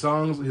lyrics to the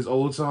songs, his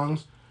old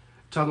songs,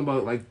 talking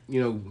about I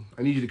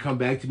need you to come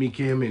back to me,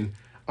 Kim, and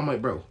I'm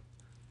like, bro,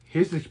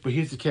 here's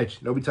the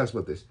catch. Nobody talks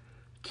about this.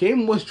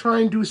 Kim was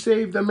trying to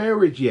save the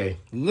marriage,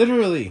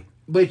 literally,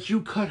 but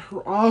you cut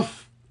her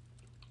off,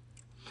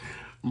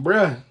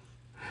 bruh.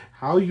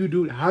 How did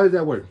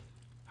that work?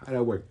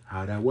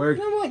 How'd that work?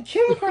 And I'm like,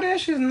 Kim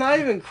Kardashian's not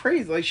even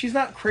crazy. Like, she's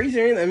not crazy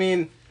or anything. I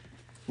mean,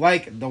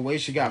 like, the way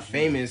she got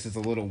famous is a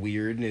little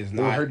weird and is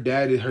not. Well, her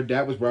dad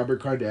was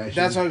Robert Kardashian.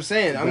 That's what I'm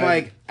saying. I'm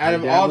like, out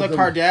of all the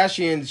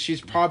Kardashians,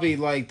 she's probably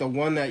like the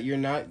one that you're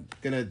not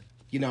gonna,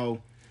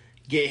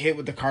 get hit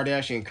with the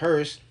Kardashian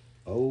curse.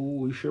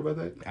 Oh, you sure about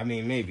that? I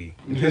mean, maybe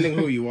depending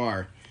who you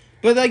are,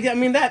 but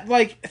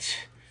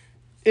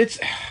it's.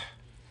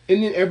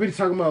 And then everybody's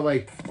talking about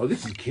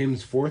this is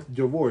Kim's 4th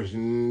divorce,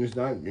 and it's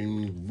not,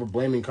 and we're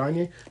blaming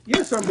Kanye.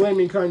 Yes, I'm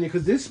blaming Kanye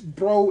because this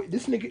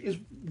nigga is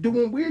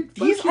doing weird.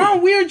 He's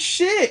on weird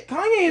shit.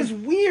 Kanye is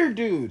weird,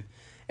 dude.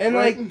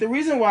 And the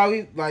reason why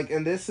we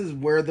and this is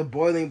where the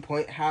boiling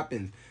point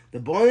happens. The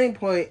boiling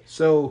point.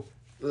 So,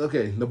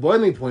 okay, the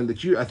boiling point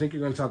that I think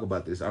you're going to talk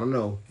about this. I don't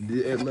know.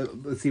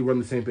 Let's see, we're on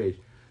the same page.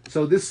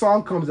 So this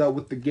song comes out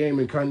with the game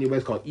in Kanye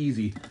West called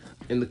Easy,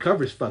 and the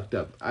cover's fucked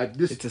up.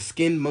 It's a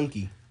skinned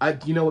monkey.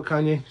 You know what,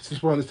 Kanye?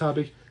 Since we're on this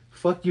topic,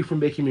 fuck you for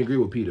making me agree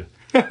with Peter.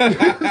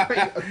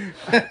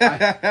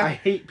 I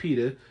hate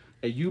Peter,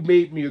 and you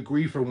made me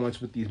agree for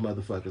once with these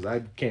motherfuckers.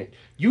 I can't.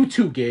 You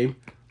too, game.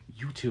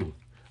 You too.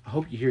 I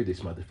hope you hear this,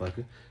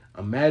 motherfucker.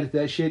 I'm mad at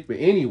that shit, but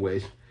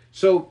anyways.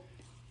 So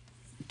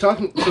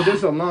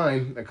there's a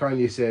line that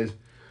Kanye says.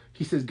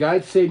 He says,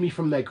 God save me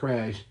from that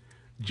crash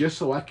just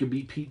so I could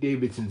beat Pete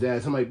Davidson's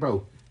ass. I'm like,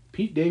 bro,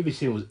 Pete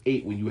Davidson was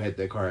 8 when you had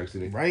that car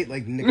accident. Right?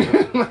 Like,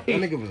 that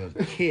nigga was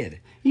a kid.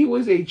 He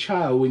was a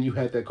child when you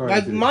had that car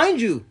accident.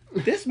 Mind you,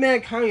 this man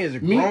Kanye is a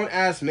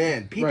grown-ass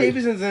man. Pete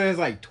Davidson's in his,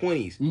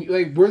 20s.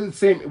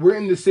 We're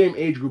in the same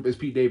age group as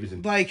Pete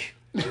Davidson. What?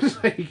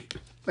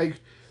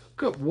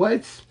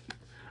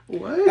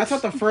 That's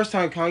not the first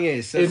time Kanye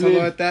has said something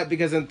like that,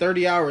 because in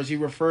 30 hours, he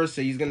refers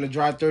to he's going to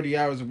drive 30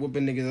 hours of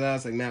whooping niggas'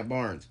 ass like Matt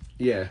Barnes.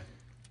 Yeah.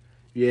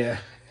 Yeah.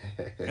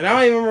 And I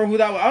don't even remember who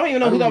that was. I don't even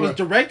know who that was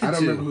directed to. I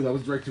don't remember who that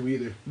was directed to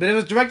either. But it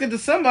was directed to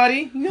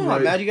somebody. You know how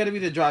bad you got to be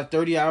to drive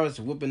 30 hours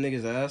to whoop a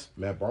nigga's ass?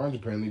 Matt Barnes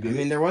apparently did. I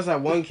mean, there was that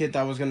one kid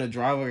that was going to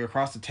drive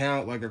across the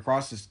town,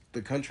 across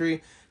the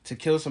country to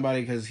kill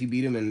somebody because he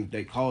beat him in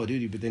Call of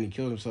Duty, but then he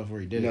killed himself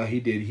where he did it. No, he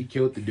did. He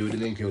killed the dude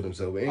and then killed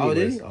himself. Anyways, oh,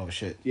 did he? Oh,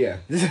 shit. Yeah.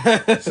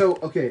 So,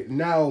 okay,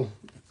 now,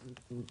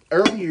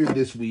 earlier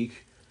this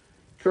week,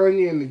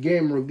 Kanye and the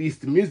Game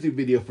released the music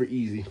video for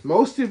Easy.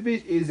 Most of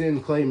it is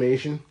in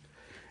claymation.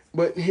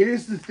 But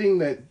here's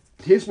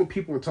what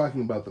people are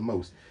talking about the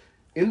most.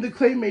 In the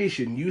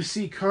claymation, you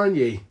see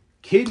Kanye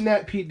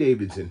kidnap Pete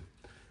Davidson,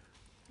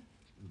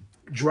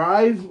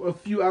 drive a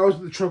few hours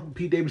with the truck with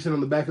Pete Davidson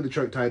on the back of the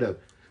truck tied up,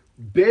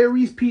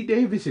 buries Pete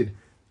Davidson,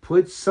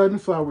 puts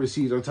sunflower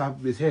seeds on top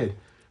of his head,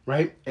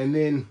 right? And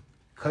then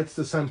cuts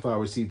the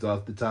sunflower seeds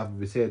off the top of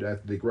his head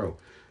after they grow.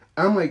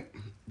 I'm like,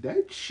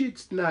 that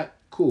shit's not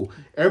cool.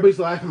 Everybody's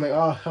laughing like,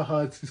 oh,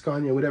 haha, it's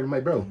Kanye, whatever. I'm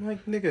like, bro. I'm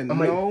like, nigga, no.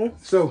 Like,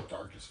 so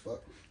dark as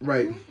fuck.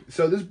 Right.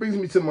 So this brings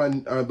me to my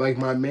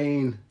my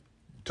main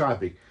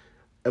topic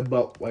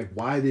about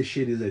why this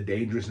shit is a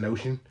dangerous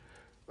notion.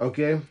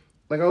 Okay?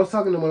 I was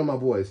talking to one of my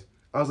boys.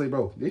 I was like,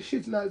 bro, this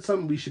shit's not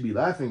something we should be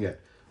laughing at.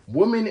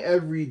 Women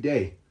every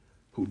day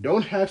who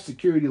don't have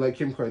security like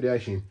Kim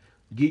Kardashian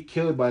get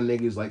killed by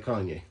niggas like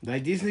Kanye.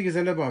 These niggas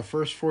end up on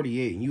first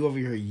 48 and you over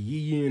here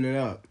yeeing it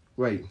up.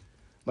 Right.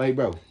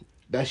 Bro,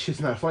 that shit's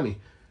not funny.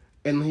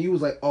 And he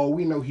was like, oh,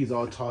 we know he's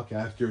all talk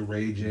after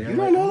Ray J. You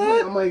don't know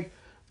that? I'm like,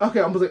 okay,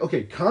 I was like,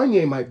 okay,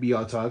 Kanye might be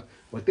all talk,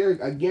 but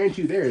I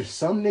guarantee you there is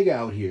some nigga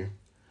out here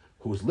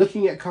who's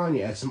looking at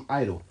Kanye as some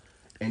idol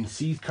and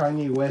sees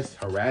Kanye West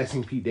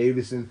harassing Pete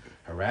Davidson,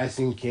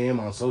 harassing Kim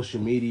on social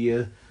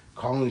media,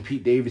 calling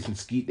Pete Davidson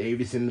Skeet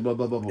Davidson, blah,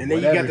 blah, blah, blah. And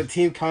then you got the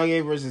Team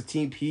Kanye versus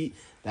Team Pete.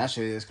 That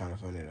shit is kind of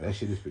funny, though. That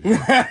shit is pretty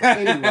funny.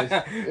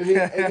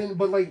 Anyways,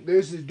 but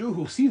there's this dude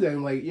who sees that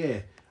and yeah,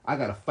 I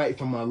gotta fight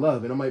for my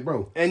love. And I'm like,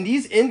 bro. And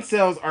these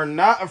incels are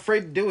not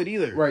afraid to do it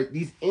either. Right.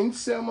 These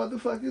incel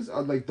motherfuckers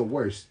are the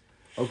worst.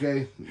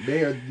 Okay?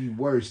 They are the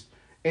worst.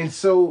 And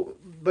so,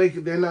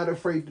 they're not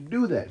afraid to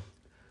do that.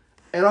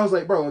 And I was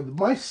like, bro, if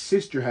my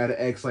sister had an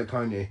ex like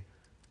Kanye,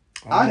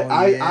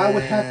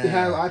 I'd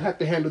have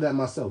to handle that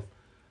myself.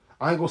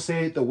 I ain't gonna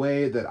say it the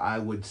way that I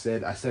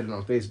said it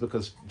on Facebook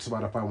because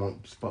somebody probably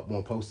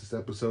won't post this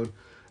episode.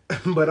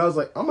 But I was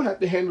like, I'm gonna have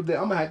to handle that.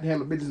 I'm gonna have to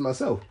handle business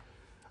myself.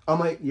 I'm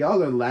like,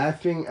 y'all are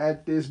laughing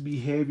at this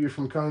behavior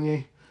from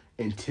Kanye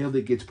until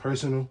it gets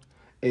personal,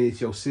 and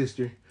it's your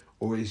sister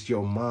or it's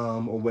your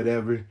mom or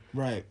whatever,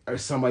 right, or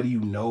somebody you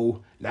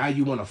know. Now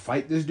you want to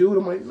fight this dude?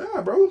 I'm like,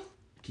 nah, bro.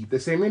 Keep the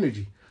same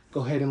energy.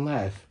 Go ahead and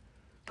laugh,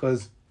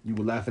 cause you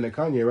were laughing at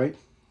Kanye, right?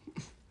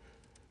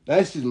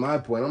 That's just my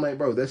point. I'm like,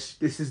 bro, this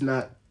is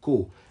not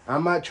cool.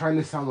 I'm not trying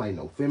to sound like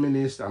no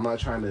feminist. I'm not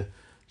trying to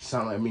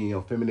sound like me.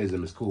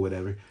 Feminism is cool,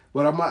 whatever.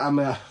 But I'm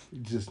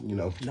just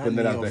not putting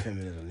it out there.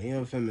 Neo-feminism.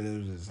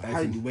 Neo-feminism is how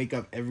you wake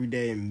up every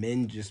day and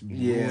men just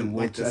ruin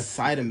like the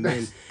sight of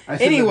men.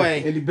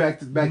 Anyway, back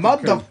to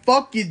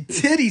motherfucking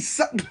titties.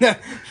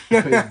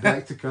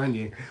 Back to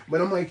Kanye.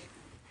 But I'm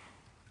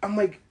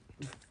like,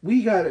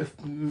 we gotta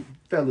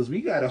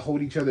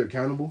hold each other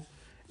accountable.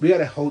 We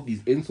gotta hold these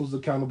incels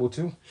accountable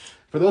too.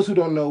 For those who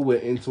don't know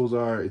what incels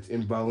are, it's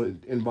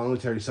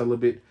involuntary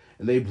celibate,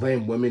 and they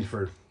blame women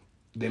for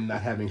them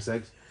not having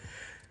sex.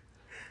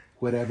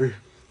 Whatever.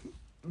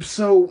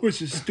 So,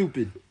 which is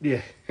stupid.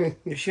 Yeah.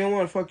 If she don't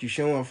want to fuck you,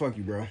 she don't want to fuck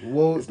you, bro.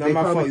 Well, it's not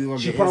my fault. You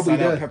want to get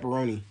inside out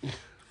pepperoni.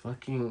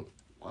 Fucking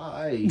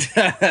why?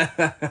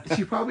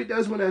 She probably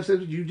does want to have sex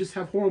with you. You just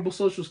have horrible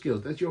social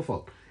skills. That's your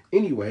fault.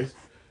 Anyways,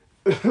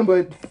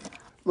 but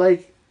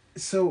like,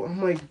 so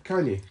I'm like,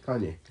 Kanye.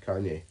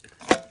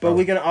 But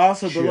we can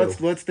also,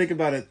 let's think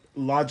about it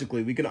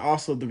logically. We can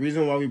also, the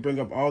reason why we bring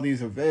up all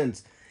these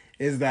events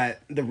is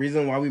that the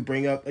reason why we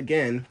bring up,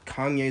 again,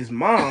 Kanye's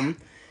mom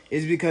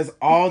is because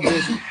all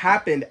this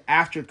happened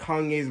after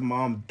Kanye's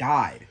mom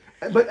died.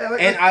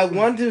 And I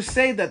want to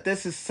say that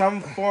this is some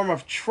form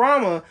of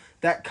trauma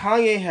that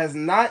Kanye has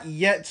not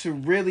yet to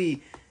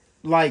really,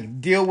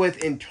 like, deal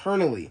with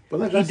internally.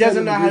 But he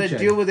doesn't know how to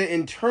deal with it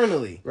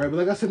internally. Right, but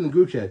like I said in the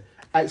group chat,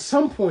 at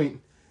some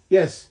point,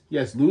 yes,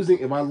 losing,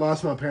 if I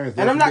lost my parents...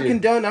 And I'm not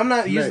condoning, I'm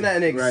not using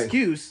that as an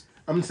excuse.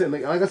 I'm saying,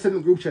 like I said in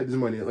the group chat this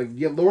morning, like,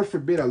 yeah, Lord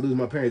forbid I lose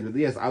my parents, but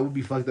yes, I would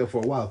be fucked up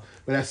for a while.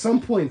 But at some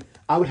point,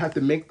 I would have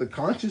to make the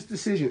conscious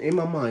decision in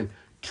my mind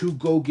to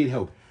go get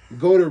help.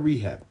 Go to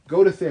rehab.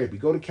 Go to therapy.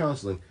 Go to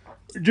counseling.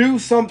 Do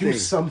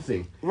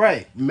something.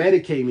 Right.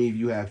 Medicate me if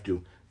you have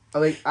to.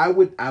 Like, I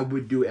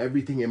would do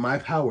everything in my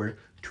power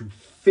to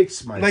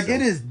fix myself. Like,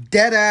 it is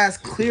dead ass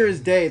clear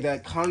as day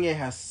that Kanye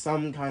has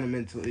some kind of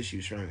mental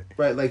issues from it.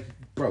 Right, like,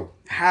 bro.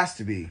 Has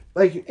to be.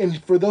 Like,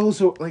 and for those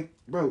who, like,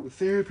 bro,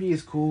 therapy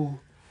is cool.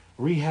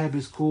 Rehab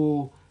is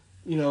cool.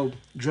 You know,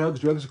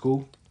 drugs are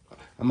cool.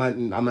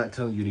 I'm not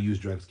telling you to use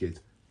drugs, kids.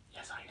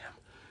 Yes,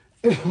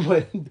 I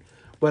am.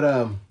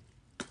 but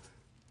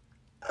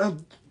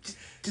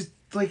just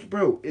like,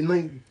 bro, and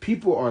like,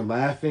 people are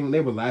laughing.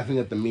 They were laughing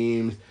at the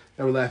memes.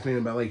 They were laughing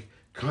about, like,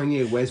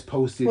 Kanye West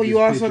posted. Well, you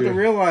also have to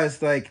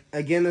realize, like,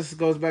 again, this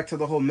goes back to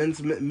the whole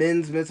men's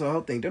mental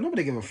health thing. Don't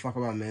nobody give a fuck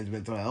about men's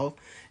mental health.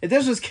 If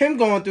this was Kim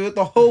going through it,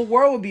 the whole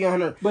world would be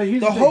on her. But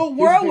the whole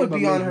world would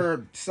be on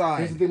her side.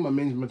 Here's the thing about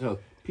men's mental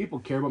health. People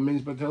care about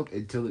men's mental health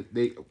until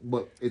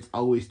it's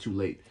always too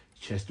late.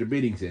 Chester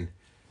Bennington,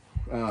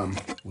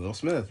 Will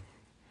Smith.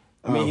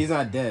 I mean, he's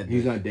not dead.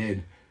 He's not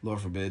dead. Lord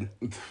forbid.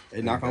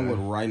 And knock on wood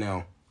right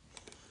now.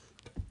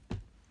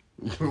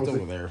 It's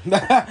over there.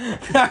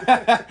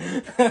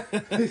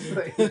 It's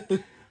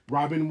like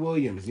Robin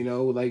Williams, you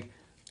know, like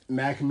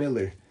Mac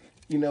Miller,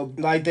 you know,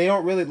 like they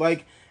don't really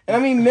like. And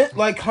I mean,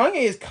 like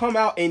Kanye has come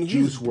out and he's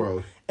Juice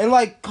WRLD, and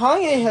like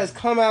Kanye has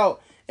come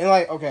out and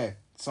like, okay,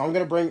 so I'm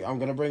gonna bring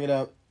it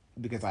up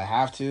because I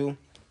have to,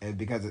 and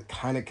because it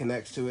kind of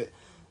connects to it.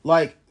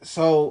 Like,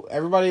 so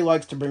everybody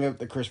likes to bring up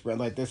the Chris Brown.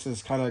 Like, this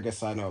is kind of like a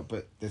side note,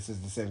 but this is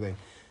the same thing.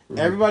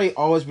 Everybody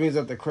always brings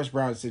up the Chris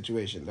Brown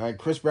situation. Like,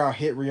 Chris Brown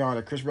hit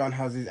Rihanna. Chris Brown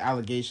has these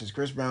allegations.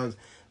 Chris Brown's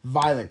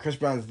violent. Chris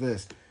Brown's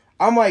this.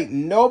 I'm like,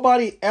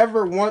 nobody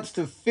ever wants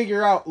to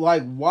figure out,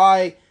 like,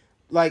 why.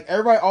 Like,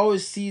 everybody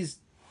always sees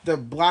the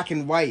black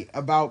and white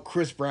about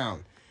Chris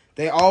Brown.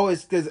 They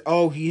always, because,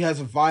 oh, he has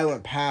a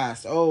violent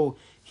past. Oh,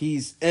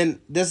 and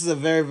this is a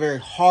very, very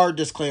hard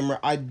disclaimer.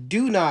 I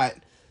do not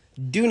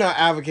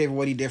advocate for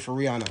what he did for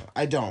Rihanna.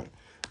 I don't.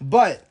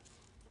 But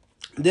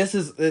this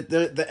is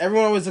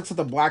everyone always looks at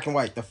the black and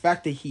white. The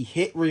fact that he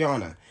hit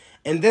Rihanna,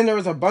 and then there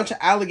was a bunch of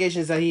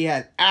allegations that he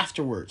had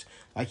afterwards,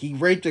 like he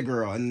raped a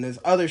girl, and this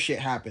other shit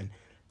happened.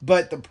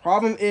 But the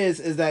problem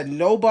is that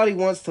nobody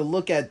wants to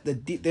look at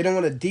they don't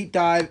want to deep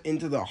dive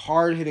into the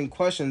hard hitting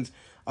questions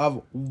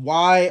of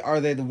why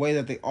are they the way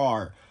that they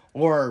are,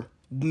 or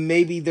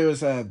maybe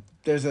there's a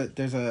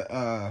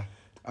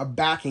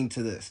backing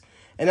to this.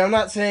 And I'm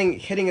not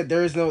saying hitting it.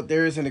 There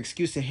is an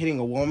excuse to hitting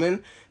a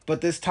woman.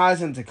 But this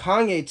ties into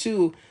Kanye,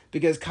 too,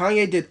 because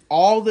Kanye did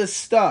all this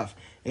stuff.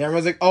 And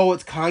everyone's like, oh,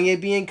 it's Kanye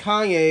being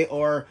Kanye,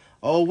 or,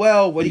 oh,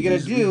 well, what are you going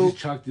to do? We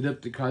just chalked it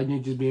up to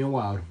Kanye just being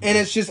wild. And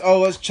it's just,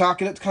 oh, let's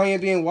chalk it up to Kanye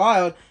being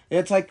wild. And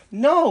it's like,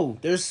 no,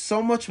 there's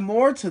so much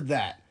more to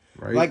that.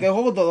 Right. Like, the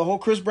whole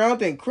Chris Brown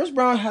thing. Chris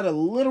Brown had a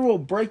literal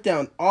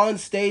breakdown on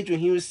stage when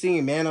he was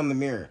singing Man on the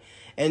Mirror.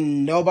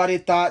 And nobody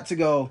thought to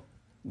go,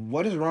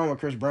 what is wrong with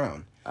Chris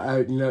Brown?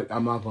 I'm not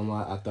going to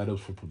lie. I thought it was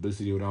for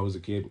publicity when I was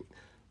a kid.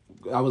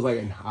 I was like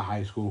in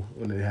high school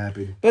when it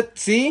happened. But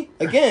see,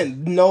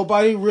 again,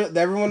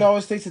 everyone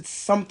always thinks it's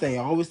something.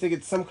 I always think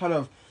it's some kind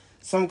of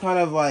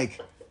like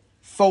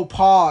faux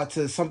pas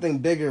to something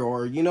bigger,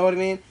 or you know what I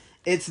mean?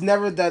 It's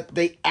never that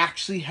they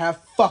actually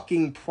have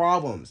fucking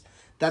problems.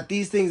 That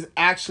these things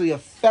actually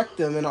affect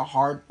them in a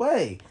hard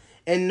way.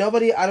 And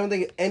I don't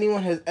think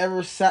anyone has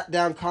ever sat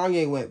down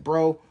Kanye and went,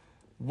 bro,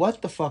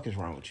 what the fuck is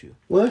wrong with you?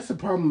 Well, that's the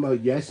problem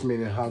about yes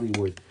men in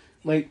Hollywood.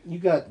 Like, you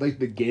got, like,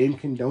 the game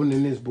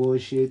condoning this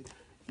bullshit.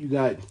 You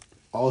got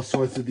all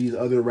sorts of these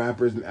other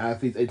rappers and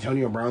athletes.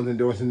 Antonio Brown's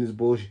endorsing this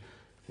bullshit.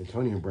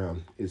 Antonio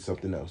Brown is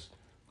something else.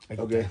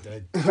 Okay?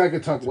 I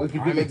could talk about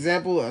prime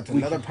example. That's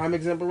another prime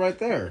example right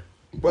there.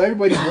 Well,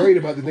 everybody's worried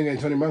about the thing at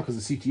Antonio Brown because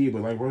of CTA,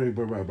 but like, bro.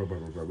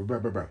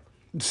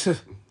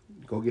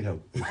 Go get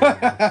help.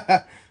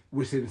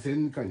 We're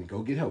sitting Kanye,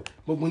 go get help.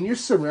 But when you're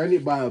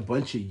surrounded by a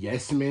bunch of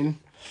yes men,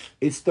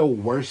 it's the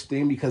worst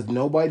thing because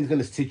nobody's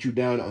going to sit you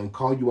down and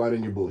call you out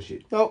on your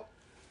bullshit. Nope.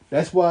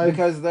 That's why.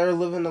 Because they're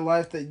living the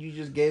life that you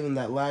just gave them,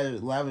 that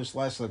lavish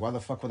life. So like, why the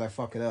fuck would I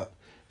fuck it up?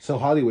 So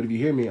Hollywood, if you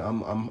hear me,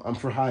 I'm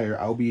for hire.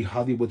 I'll be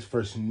Hollywood's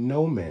first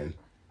no man.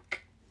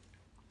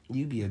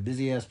 You be a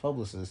busy ass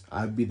publicist.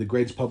 I'd be the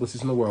greatest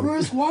publicist in the world.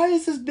 Chris, why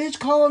is this bitch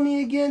calling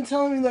me again,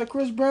 telling me that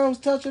Chris Brown was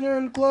touching her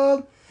in the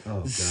club?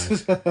 Oh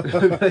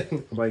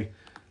god. like,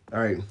 all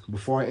right.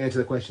 Before I answer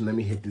the question, let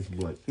me hit this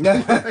blunt.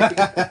 Hopefully,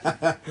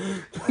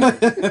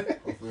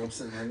 I'm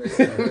sitting right next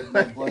to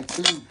that blunt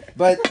too.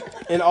 But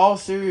in all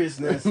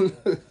seriousness,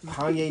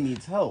 Kanye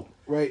needs help,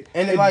 right?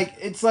 And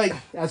it's like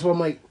that's what I'm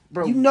like,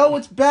 bro. You know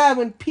it's bad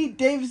when Pete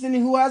Davidson,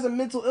 who has a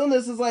mental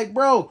illness, is like,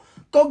 bro,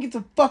 go get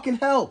some fucking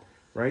help.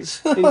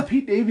 Right? And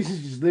Pete Davis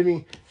is just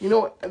living... You know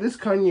what? This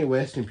Kanye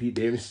West and Pete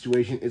Davis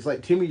situation is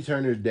like Timmy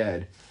Turner's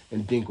dad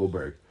and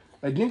Dinkelberg.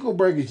 Like,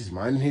 Dinkelberg is just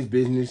minding his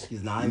business.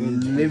 He's not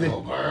even living...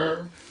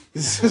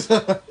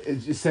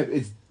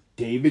 It's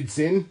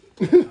Davidson.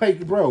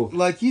 Like, bro.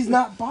 Like, he's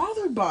not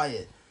bothered by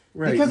it.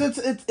 Right. Because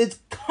it's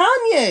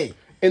Kanye.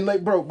 And,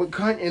 like, bro, but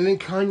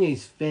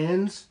Kanye's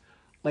fans,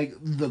 like,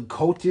 the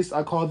cultists,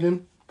 I call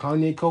them,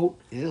 Kanye cult.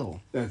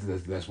 Ew.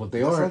 That's what they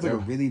that are. Sounds like a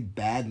really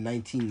bad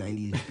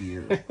 1990s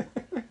beer.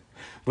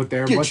 But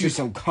they're get you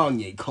some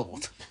Kanye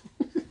cult.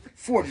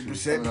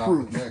 40%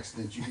 proof. Next,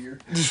 did you hear?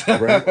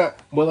 Right.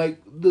 But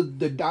like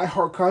the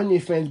diehard Kanye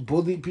fans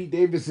bullied Pete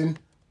Davidson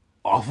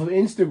off of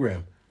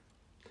Instagram.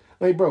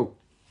 Like, bro,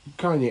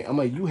 Kanye, I'm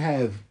like, you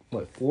have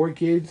what, 4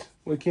 kids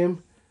with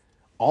Kim?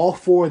 All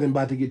 4 of them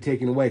about to get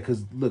taken away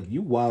because look,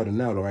 you wilding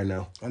out right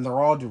now. And they're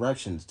all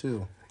directions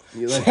too.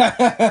 Like,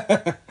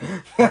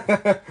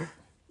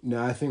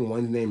 no, I think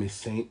one's name is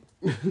Saint.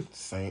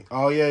 Saint.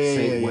 Oh yeah.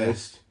 Saint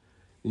West.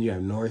 Then you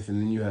have North,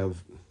 and then you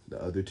have the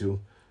other 2.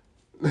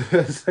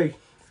 It's like,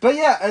 but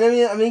yeah, and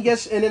I mean,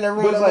 guess, and then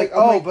everyone's like,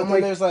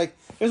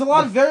 there's a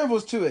lot of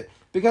variables to it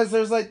because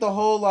there's like the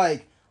whole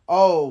like,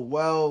 oh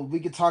well, we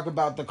could talk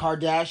about the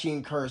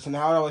Kardashian curse and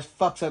how it always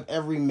fucks up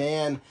every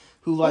man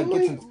who like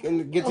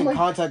gets in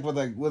contact with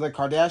a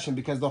Kardashian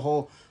because the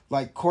whole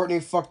like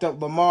Kourtney fucked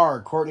up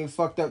Lamar, Kourtney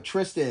fucked up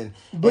Tristan,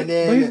 but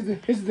here's the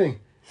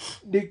thing,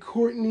 did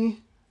Kourtney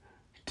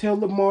tell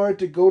Lamar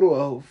to go to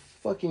a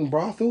fucking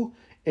brothel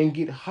and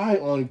get high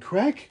on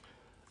crack?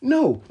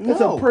 No,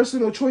 that's a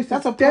personal choice.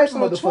 That's a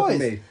personal choice.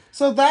 Made.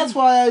 So that's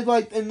why I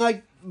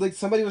like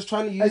somebody was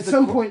trying to use. At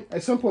some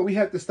point, we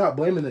have to stop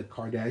blaming the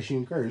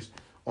Kardashian curse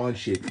on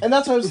shit. And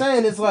that's what I'm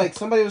saying. It's like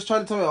somebody was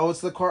trying to tell me, oh,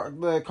 it's the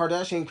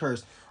Kardashian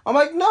curse. I'm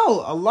like,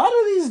 no. A lot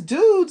of these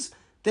dudes,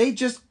 they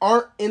just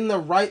aren't in the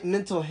right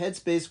mental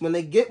headspace when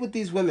they get with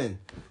these women.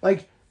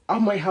 Like,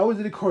 I'm like, how is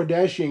it a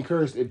Kardashian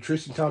curse if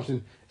Tristan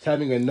Thompson is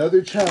having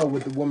another child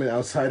with the woman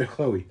outside of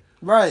Khloe?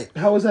 Right.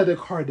 How is that a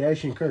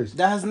Kardashian curse?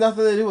 That has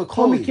nothing to do with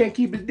Khloe. Khloe can't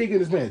keep his dick in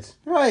his pants.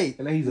 Right.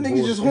 And he's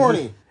nigga's just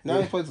horny. Now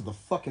he plays with the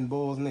fucking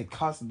Bulls and they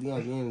constantly on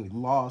the game. We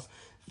lost.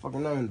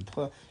 Fucking not in the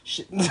play.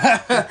 Shit.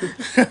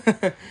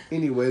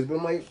 Anyways, but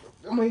I'm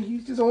like,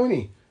 he's just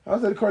horny.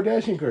 How's that a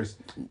Kardashian curse?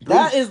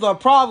 That is the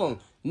problem.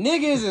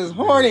 Niggas is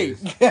horny.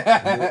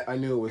 I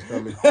knew it was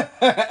coming.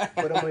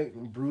 But I'm like,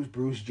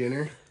 Bruce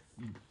Jenner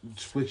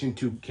switching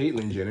to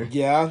Caitlyn Jenner.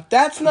 Yeah,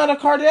 that's not a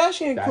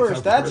Kardashian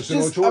curse. That's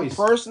just a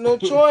personal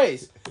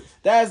choice.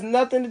 That has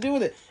nothing to do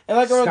with it. And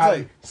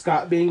like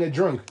Scott being a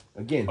drunk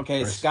again.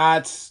 Okay,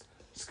 Scott's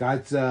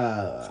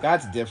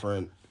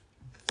different.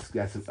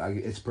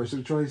 It's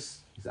personal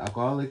choice. He's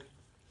alcoholic.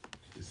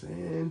 Just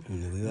saying.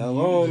 Leave that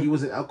alone. He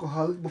was an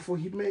alcoholic before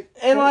he met.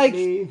 And like,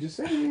 just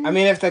saying. I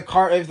mean, if the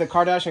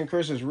Kardashian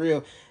curse is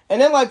real, and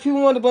then like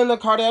people want to blame the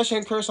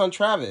Kardashian curse on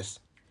Travis.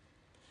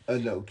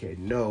 No.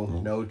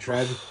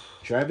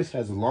 Travis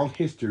has a long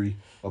history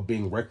of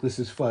being reckless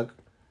as fuck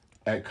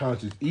at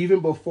concerts,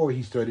 even before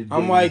he started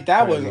dating. I'm like,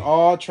 that was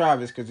all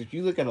Travis, because if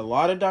you look at a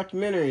lot of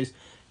documentaries,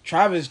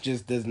 Travis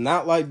just does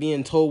not like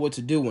being told what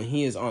to do when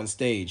he is on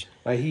stage.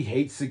 Like, he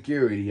hates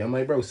security. I'm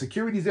like, bro,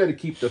 security's there to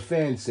keep the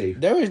fans safe.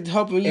 They're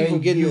helping you from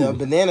getting a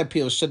banana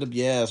peel shoved up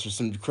your ass or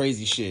some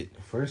crazy shit.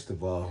 First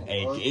of all,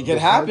 it could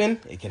happen.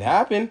 It could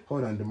happen.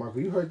 Hold on,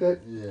 DeMarco, you heard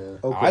that? Yeah.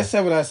 Okay. I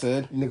said what I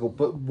said. Nigga,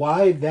 but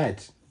why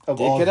that? It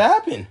could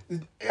happen.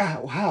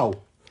 How?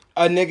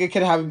 A nigga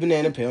could have a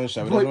banana peel and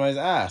shove it in somebody's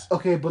ass.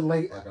 Okay, but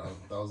like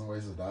 1,000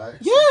 Ways to Die.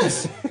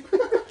 Yes.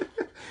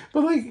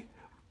 But like,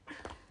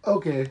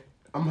 okay,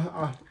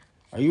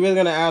 Are you really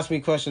gonna ask me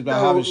questions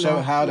about how to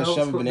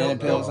shove a banana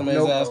peel in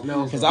somebody's ass?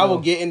 Because I will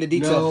get into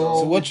detail.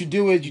 So what you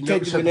do is you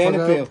take the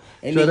banana peel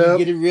and then you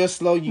get it real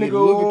slow. You get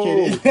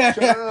lubricated.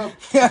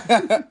 Shut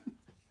up.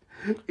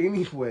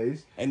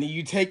 Anyways, and then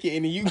you take it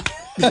and then you.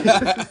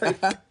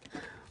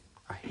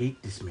 I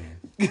hate this man.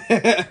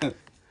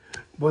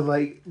 But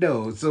like,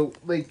 no. So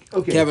like,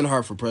 okay. Kevin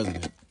Hart for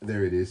president.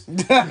 There it is.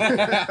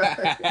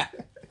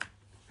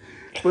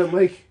 But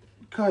like,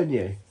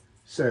 Kanye,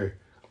 sir.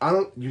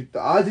 The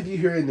odds of you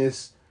hearing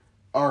this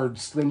are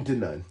slim to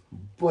none.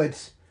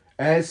 But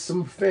as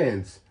some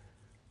fans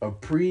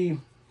of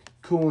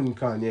pre-coon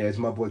Kanye, as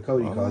my boy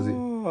Cody calls it.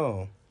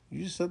 Oh,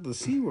 you just said the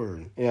C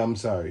word. Yeah, I'm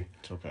sorry.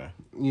 It's okay.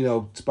 You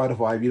know,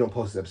 Spotify, if you don't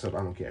post this episode,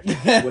 I don't care.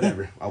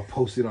 Whatever. I'll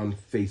post it on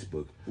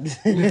Facebook.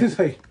 It's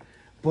like,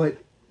 but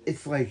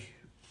it's like,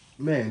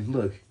 man,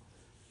 look,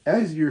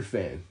 as your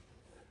fan,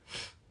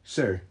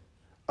 sir,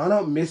 I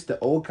don't miss the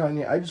old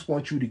Kanye. I just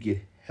want you to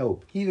get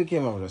help. He even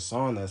came out with a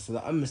song that said,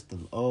 "I miss the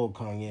old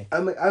Kanye."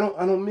 I'm like, I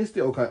don't miss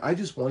the old Kanye. I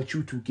just want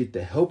you to get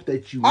the help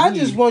that you need. I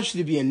just want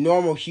you to be a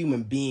normal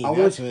human being.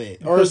 That's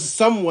it, or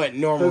somewhat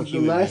normal human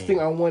being. The last thing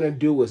I want to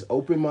do is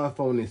open my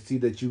phone and see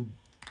that you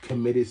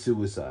committed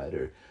suicide,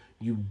 or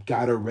you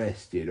got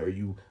arrested, or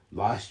you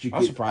lost your.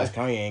 I'm surprised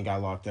Kanye ain't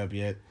got locked up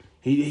yet.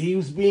 He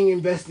was being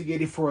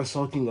investigated for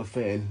assaulting a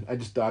fan. I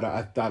just thought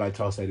I'd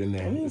toss that in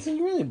there. I mean, can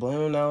you really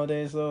blame him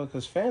nowadays though?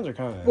 Because fans are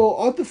kind of. Well,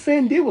 all the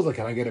fan did was like,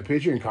 "Can I get a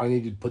picture?" And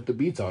Kanye just put the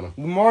beats on him.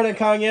 Good morning,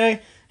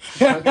 Kanye.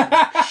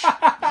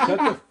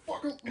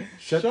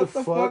 Shut the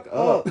fuck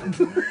up.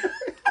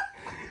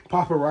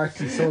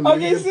 Paparazzi so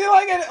okay, see,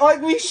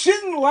 like we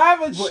shouldn't laugh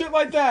at shit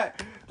like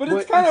that, but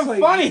it's kind of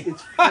funny.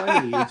 It's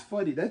funny. It's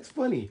funny. That's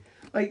funny.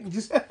 Like,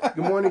 just, good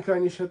morning,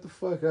 Kanye, shut the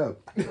fuck up.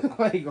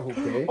 Like,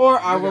 okay. Or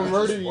I will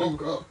murder you.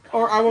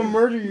 Or I will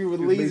murder you with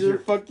laser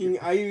fucking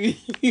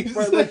IUDs.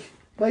 Right,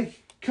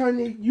 like,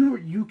 Kanye,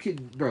 you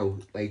could, bro,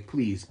 like,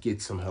 please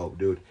get some help,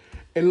 dude.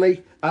 And,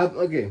 like, I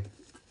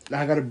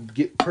gotta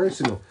get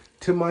personal.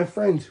 To my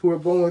friends who are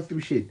going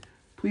through shit,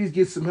 please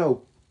get some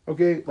help,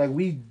 okay? Like,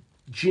 we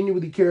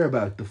genuinely care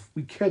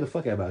we care the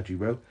fuck about you,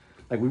 bro.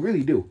 Like, we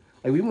really do.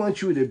 Like, we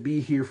want you to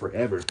be here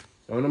forever.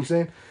 You know what I'm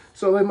saying?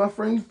 So, like, my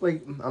friends,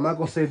 like, I'm not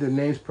going to say their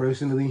names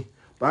personally,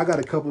 but I got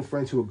a couple of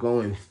friends who are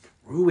going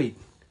through it.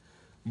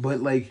 But,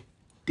 like,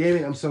 damn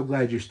it, I'm so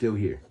glad you're still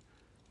here.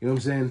 You know what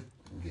I'm saying?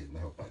 I'm getting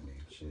help by me.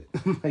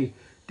 Shit. Like,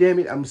 damn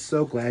it, I'm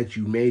so glad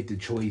you made the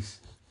choice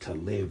to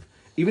live.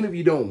 Even if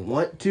you don't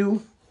want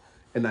to,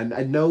 and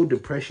I know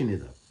depression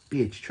is a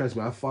bitch. Trust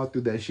me, I fought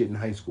through that shit in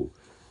high school.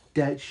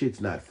 That shit's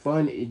not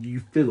fun. You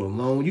feel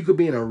alone. You could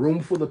be in a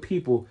room full of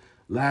people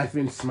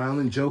laughing,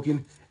 smiling,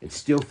 joking, and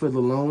still feel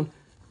alone.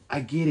 I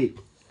get it,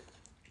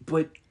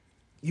 but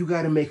you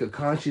got to make a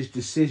conscious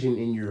decision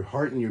in your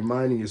heart and your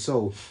mind and your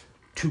soul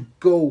to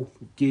go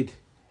get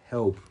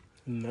help.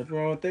 Nothing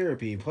wrong with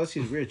therapy. Plus,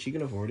 he's rich; he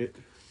can afford it.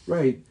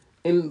 Right,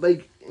 and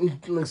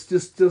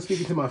still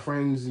speaking to my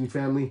friends and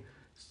family.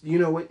 You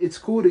know what? It's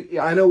cool to.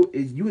 I know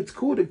it's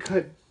cool to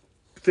cut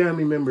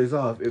family members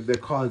off if they're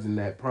causing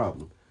that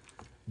problem.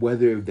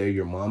 Whether they're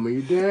your mom or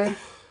your dad,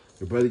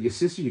 your brother, your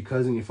sister, your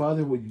cousin, your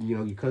father,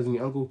 your cousin,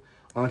 your uncle,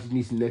 auntie,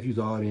 niece, and nephews,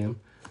 all of them.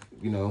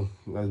 You know,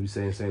 as we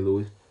say in St.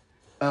 Louis,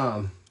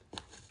 cut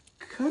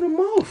them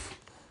off.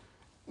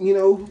 You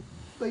know,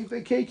 like the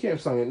K-Camp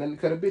song, and then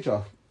cut a bitch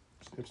off.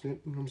 You know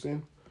what I'm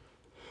saying?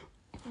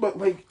 But,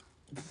 like,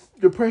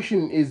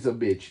 depression is a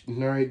bitch,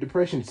 all right?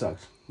 Depression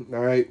sucks,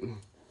 all right?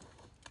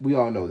 We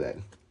all know that.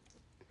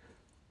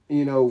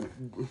 You know,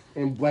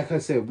 and like I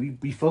said,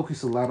 we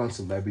focus a lot on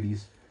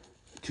celebrities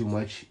too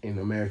much in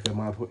America,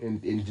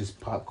 in just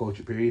pop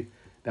culture, period.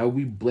 That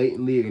we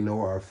blatantly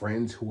ignore our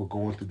friends who are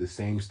going through the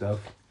same stuff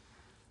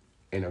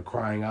and are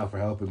crying out for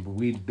help, but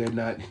they're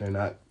not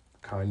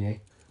Kanye,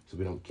 so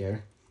we don't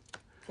care.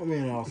 I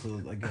mean,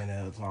 also, again,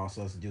 it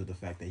also has to do with the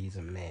fact that he's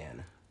a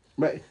man.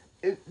 Right.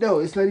 No,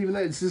 it's not even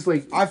that. It's just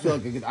like I feel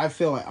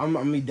like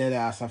I'm be dead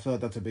ass. I feel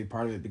like that's a big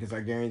part of it because I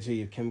guarantee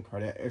you,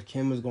 if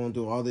Kim was going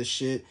through all this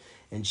shit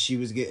and she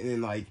was getting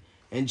in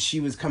and she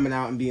was coming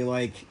out and being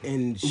like,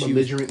 and she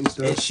belligerent and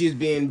stuff, and she was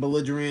being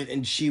belligerent,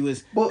 and she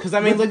was because I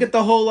mean, look at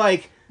the whole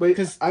like.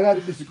 Because I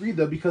gotta disagree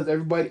though, because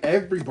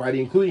everybody,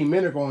 including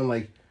men, are going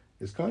like,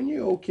 is Kanye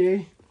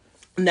okay?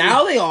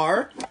 Now they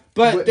are,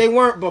 but they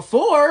weren't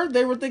before.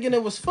 They were thinking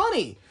it was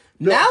funny.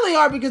 No, now they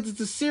are because it's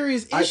a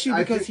serious issue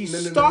because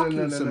he's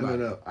stalking somebody.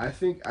 No. I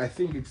think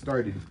it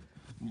started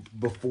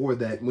before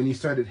that when he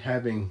started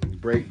having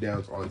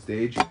breakdowns on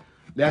stage.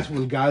 That's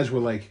when guys were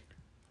like,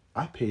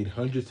 I paid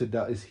hundreds of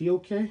dollars. Is he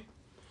okay?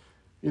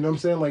 You know what I'm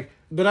saying? Like,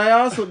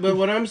 but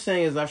what I'm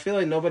saying is I feel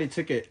like nobody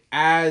took it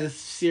as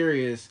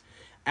serious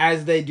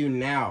as they do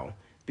now,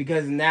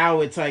 because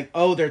now it's like,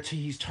 oh,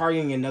 he's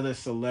targeting another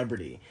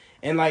celebrity,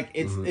 and like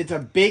it's a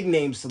big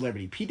name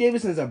celebrity. Pete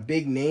Davidson's a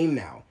big name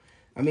now,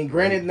 I mean,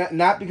 granted,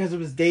 not because of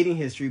his dating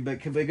history,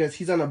 but because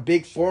he's on a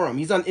big forum.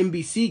 He's on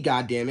NBC,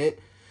 goddammit.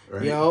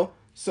 Right. You know?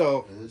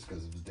 So... It is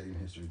because of his dating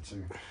history,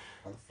 too.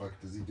 How the fuck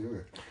does he do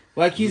it?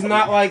 Like, he's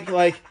not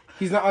like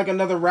he's not like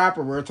another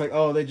rapper where it's like,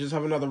 oh, they just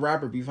have another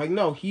rapper beef. Like,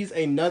 no, he's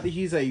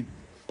a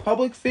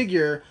public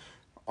figure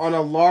on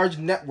a large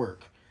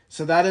network.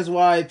 So that is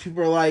why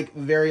people are, like,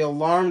 very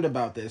alarmed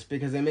about this,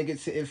 because they make it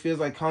feels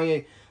like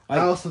Kanye... Like,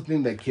 I also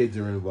think that kids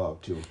are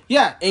involved, too.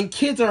 Yeah, and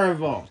kids are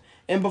involved.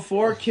 And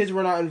before, kids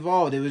were not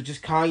involved. It was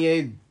just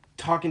Kanye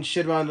talking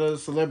shit about another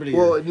celebrity.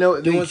 Well, no,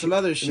 doing some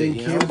other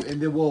shit.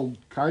 And then,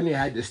 Kanye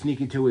had to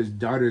sneak into his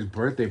daughter's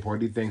birthday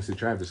party thanks to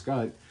Travis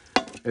Scott.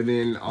 And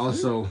then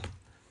also,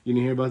 you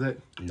didn't hear about that?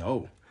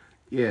 No.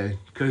 Yeah,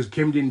 because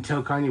Kim didn't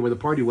tell Kanye where the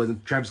party was,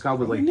 and Travis Scott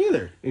was like...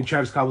 Neither. And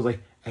Travis Scott was like,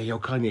 hey, yo,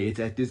 Kanye, it's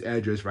at this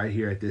address right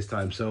here at this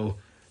time, so...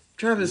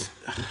 Travis,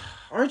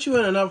 aren't you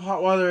in enough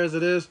hot water as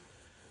it is?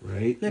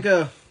 Right?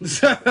 Nigga.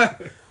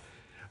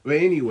 But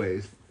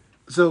anyways...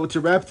 So to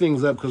wrap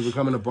things up, because we're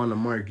coming up on the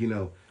mark,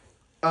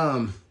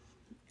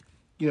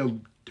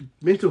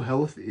 mental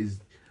health is.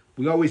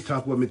 We always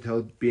talk about mental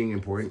health being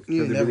important.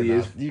 You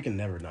can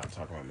never not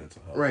talk about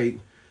mental health. Right.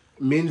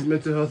 Men's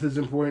mental health is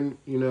important,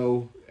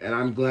 and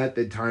I'm glad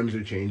that times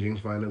are changing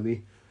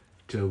finally,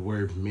 to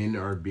where men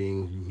are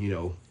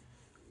being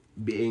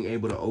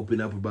able to open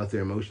up about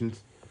their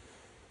emotions,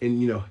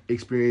 and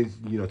experience,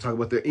 talk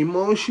about their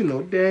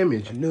emotional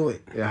damage. I knew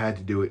it. Yeah, I had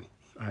to do it.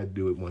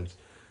 Once,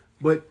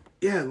 but.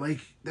 Yeah, like,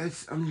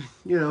 that's,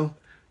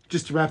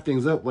 just to wrap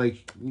things up,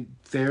 like,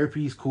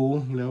 therapy's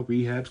cool,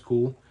 rehab's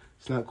cool.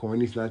 It's not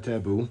corny, it's not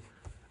taboo.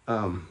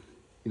 In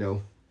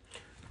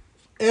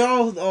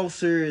all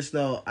serious,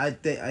 though, I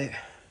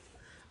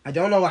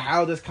don't know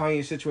how this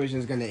Kanye situation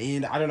is going to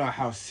end. I don't know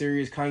how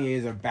serious Kanye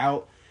is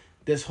about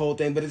this whole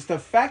thing, but it's the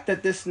fact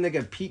that this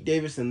nigga Pete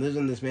Davidson lives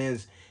in this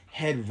man's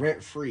head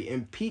rent-free,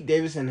 and Pete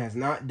Davidson has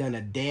not done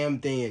a damn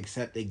thing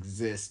except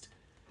exist.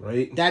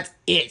 Right? That's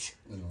it.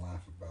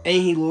 And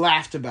he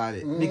laughed about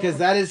it because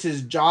that is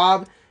his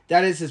job.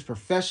 That is his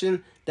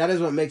profession. That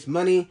is what makes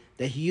money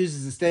that he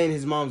uses to stay in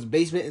his mom's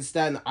basement in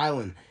Staten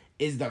Island.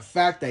 Is the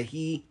fact that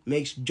he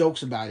makes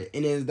jokes about it,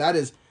 and that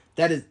is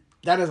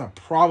a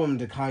problem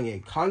to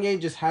Kanye.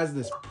 Kanye just has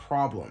this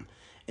problem,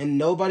 and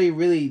nobody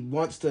really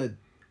wants to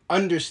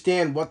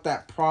understand what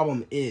that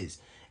problem is.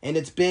 And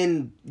it's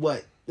been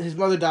what his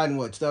mother died in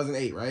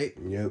 2008, right?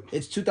 Yep.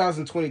 It's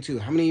 2022.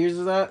 How many years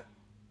is that?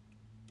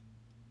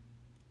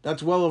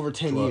 That's well over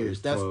 10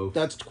 years.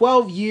 That's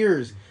 12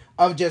 years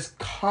of just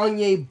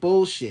Kanye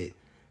bullshit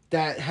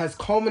that has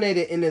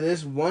culminated into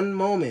this one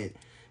moment.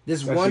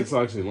 It's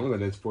actually one of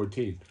that's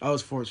 14. Oh,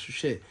 it's 4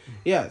 shit.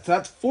 Yeah, so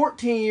that's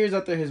 14 years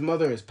after his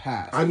mother has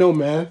passed. I know,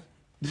 man.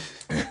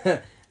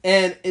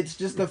 And it's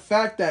just the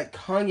fact that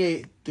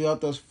Kanye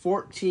throughout those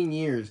 14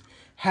 years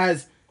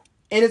has,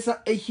 and it's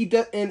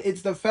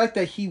the fact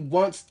that he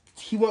wants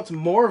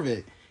more of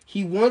it.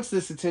 He wants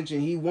this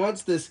attention. He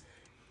wants this.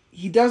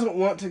 He doesn't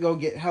want to go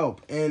get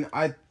help, and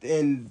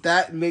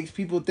that makes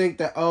people think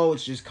that, oh,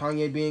 it's just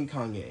Kanye being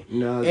Kanye.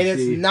 No, and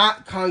it's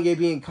not Kanye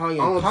being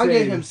Kanye.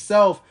 Kanye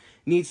himself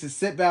needs to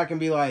sit back and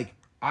be like,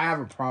 I have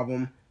a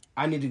problem.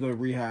 I need to go to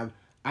rehab.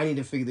 I need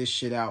to figure this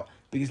shit out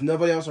because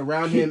nobody else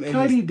around him. Kid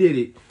Cudi did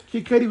it.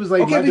 Kid Cudi was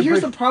like, okay, but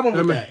here's the problem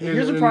with that. Hear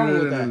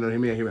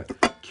me out.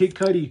 Kid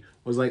Cudi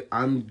was like,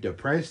 I'm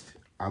depressed.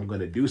 I'm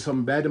gonna do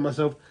something bad to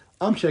myself.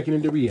 I'm checking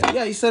into rehab.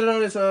 Yeah, he said it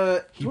on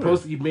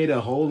his He made a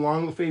whole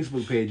long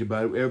Facebook page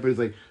about it. Everybody's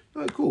like,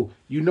 oh, cool.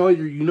 You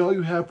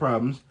have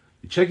problems.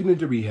 You're checking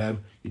into rehab.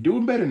 You're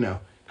doing better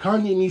now.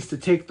 Kanye needs to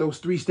take those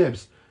 3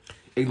 steps.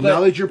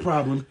 Acknowledge your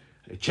problem.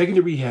 Check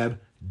into rehab.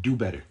 Do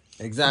better.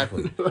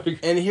 Exactly.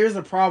 And here's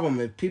the problem.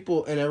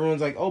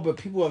 Everyone's like, oh, but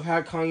people have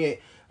had Kanye,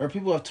 or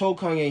people have told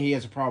Kanye he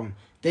has a problem.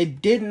 They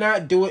did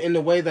not do it in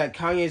the way that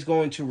Kanye is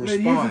going to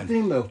respond. Here's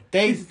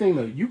the thing,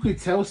 though. You could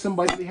tell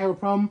somebody they have a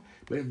problem,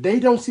 but if they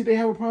don't see they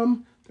have a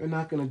problem, they're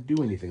not going to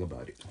do anything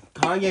about it.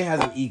 Kanye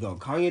has an ego.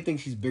 Kanye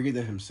thinks he's bigger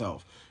than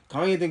himself.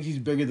 Kanye thinks he's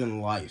bigger than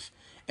life.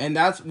 And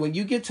that's when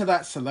you get to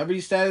that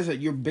celebrity status that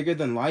you're bigger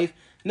than life,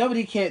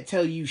 nobody can't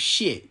tell you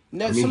shit. He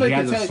has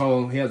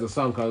a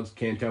song called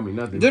Can't Tell Me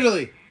Nothing.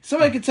 Literally.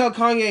 Somebody could tell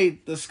Kanye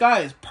the sky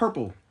is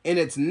purple, and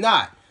it's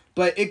not.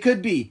 But it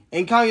could be.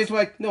 And Kanye's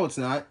like, no, it's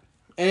not.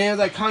 And it was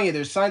like, Kanye,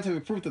 there's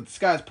scientific proof that the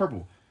sky is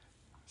purple.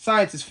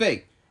 Science is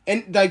fake.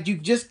 And like you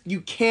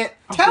can't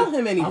tell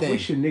him anything. I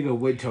wish a nigga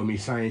would tell me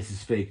science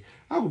is fake.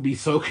 I would be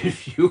so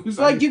confused.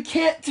 Like you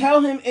can't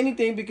tell him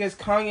anything because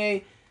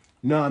Kanye.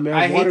 No, man.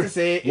 I hate to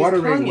say it. Water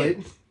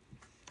Kanye.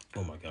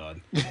 Oh my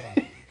god.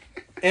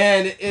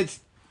 And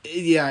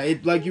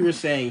like you were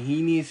saying,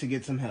 he needs to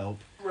get some help.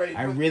 Right.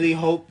 I really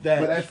hope that.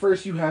 But at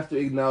first, you have to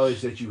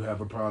acknowledge that you have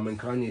a problem, and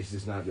Kanye's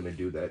just not going to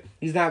do that.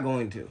 He's not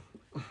going to.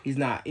 He's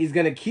not. He's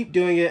going to keep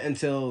doing it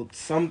until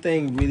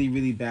something really,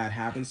 really bad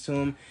happens to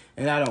him.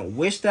 And I don't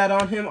wish that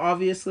on him,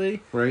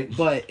 obviously. Right.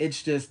 But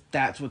it's just,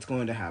 that's what's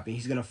going to happen.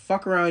 He's going to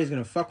fuck around. He's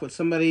going to fuck with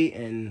somebody.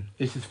 And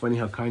it's just funny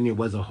how Kanye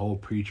was a whole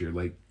preacher,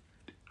 like,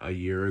 a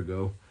year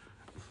ago.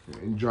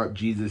 And drop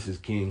Jesus is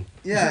King.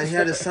 Yeah, he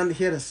had his Sunday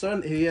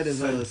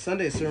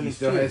Sunday sermon. He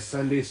still has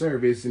Sunday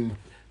service and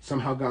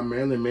somehow got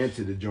Marilyn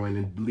Manson to join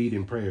and lead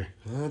in prayer.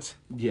 What?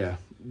 Yeah,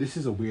 this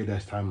is a weird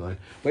ass timeline.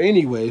 But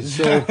anyways,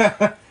 so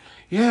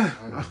yeah.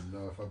 I don't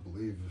know if I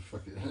believe it.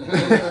 Fuck it.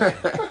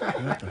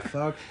 What the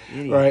fuck?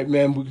 All right,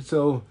 man.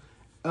 So,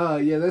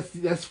 yeah,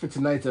 that's for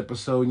tonight's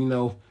episode. You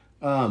know,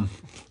 of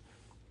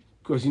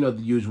course, you know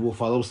the usual.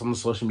 Follow us on the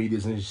social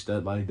medias and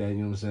stuff like that. You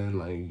know what I'm saying?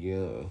 Like,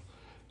 yeah.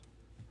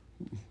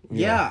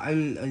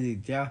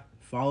 Yeah,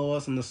 follow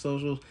us on the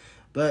socials.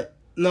 But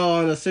no,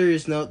 on a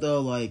serious note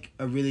though, like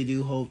I really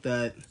do hope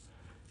that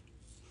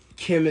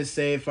Kim is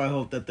safe. I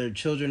hope that their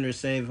children are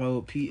safe. I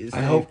hope Pete is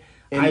safe.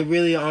 I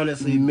really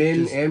honestly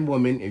men and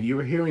women, if you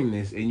were hearing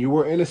this and you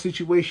were in a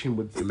situation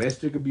with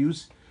domestic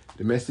abuse,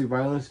 domestic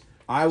violence,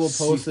 I will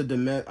post I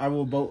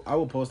will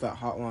post that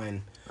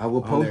hotline. I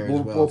will post.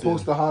 We'll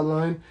post the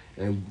hotline,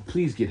 and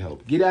please get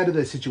help. Get out of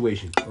that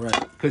situation,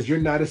 right? Because you're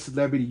not a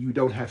celebrity. You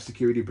don't have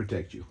security to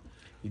protect you.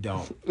 You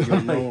don't. You're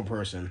a normal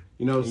person.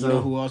 You know. You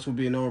know who else would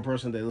be a normal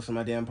person? They listen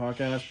to my damn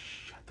podcast.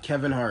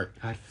 Kevin Hart.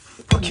 God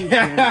fucking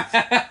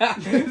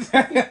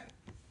I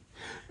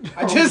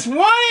just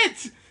want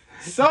it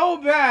so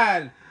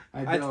bad.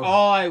 That's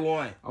all I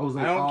want. I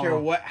don't care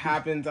what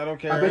happens. I don't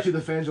care. I bet you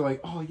the fans are like,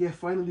 "Oh yeah,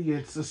 finally,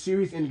 it's a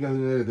series ending."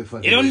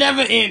 It'll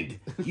never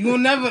end. You will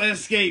never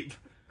escape.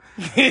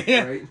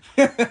 Right?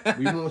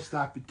 We won't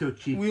stop until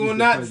Chief. We will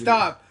not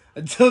stop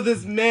until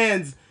this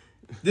man's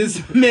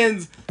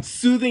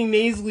soothing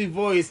nasally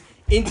voice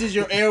enters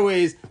your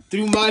airways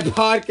through my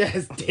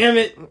podcast. Damn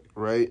it!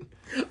 Right.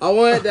 I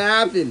want it to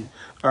happen.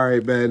 All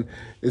right, man.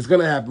 It's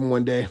gonna happen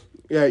one day.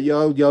 Yeah,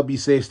 y'all be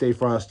safe. Stay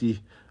frosty.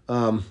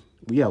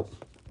 We out.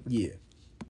 Yeah.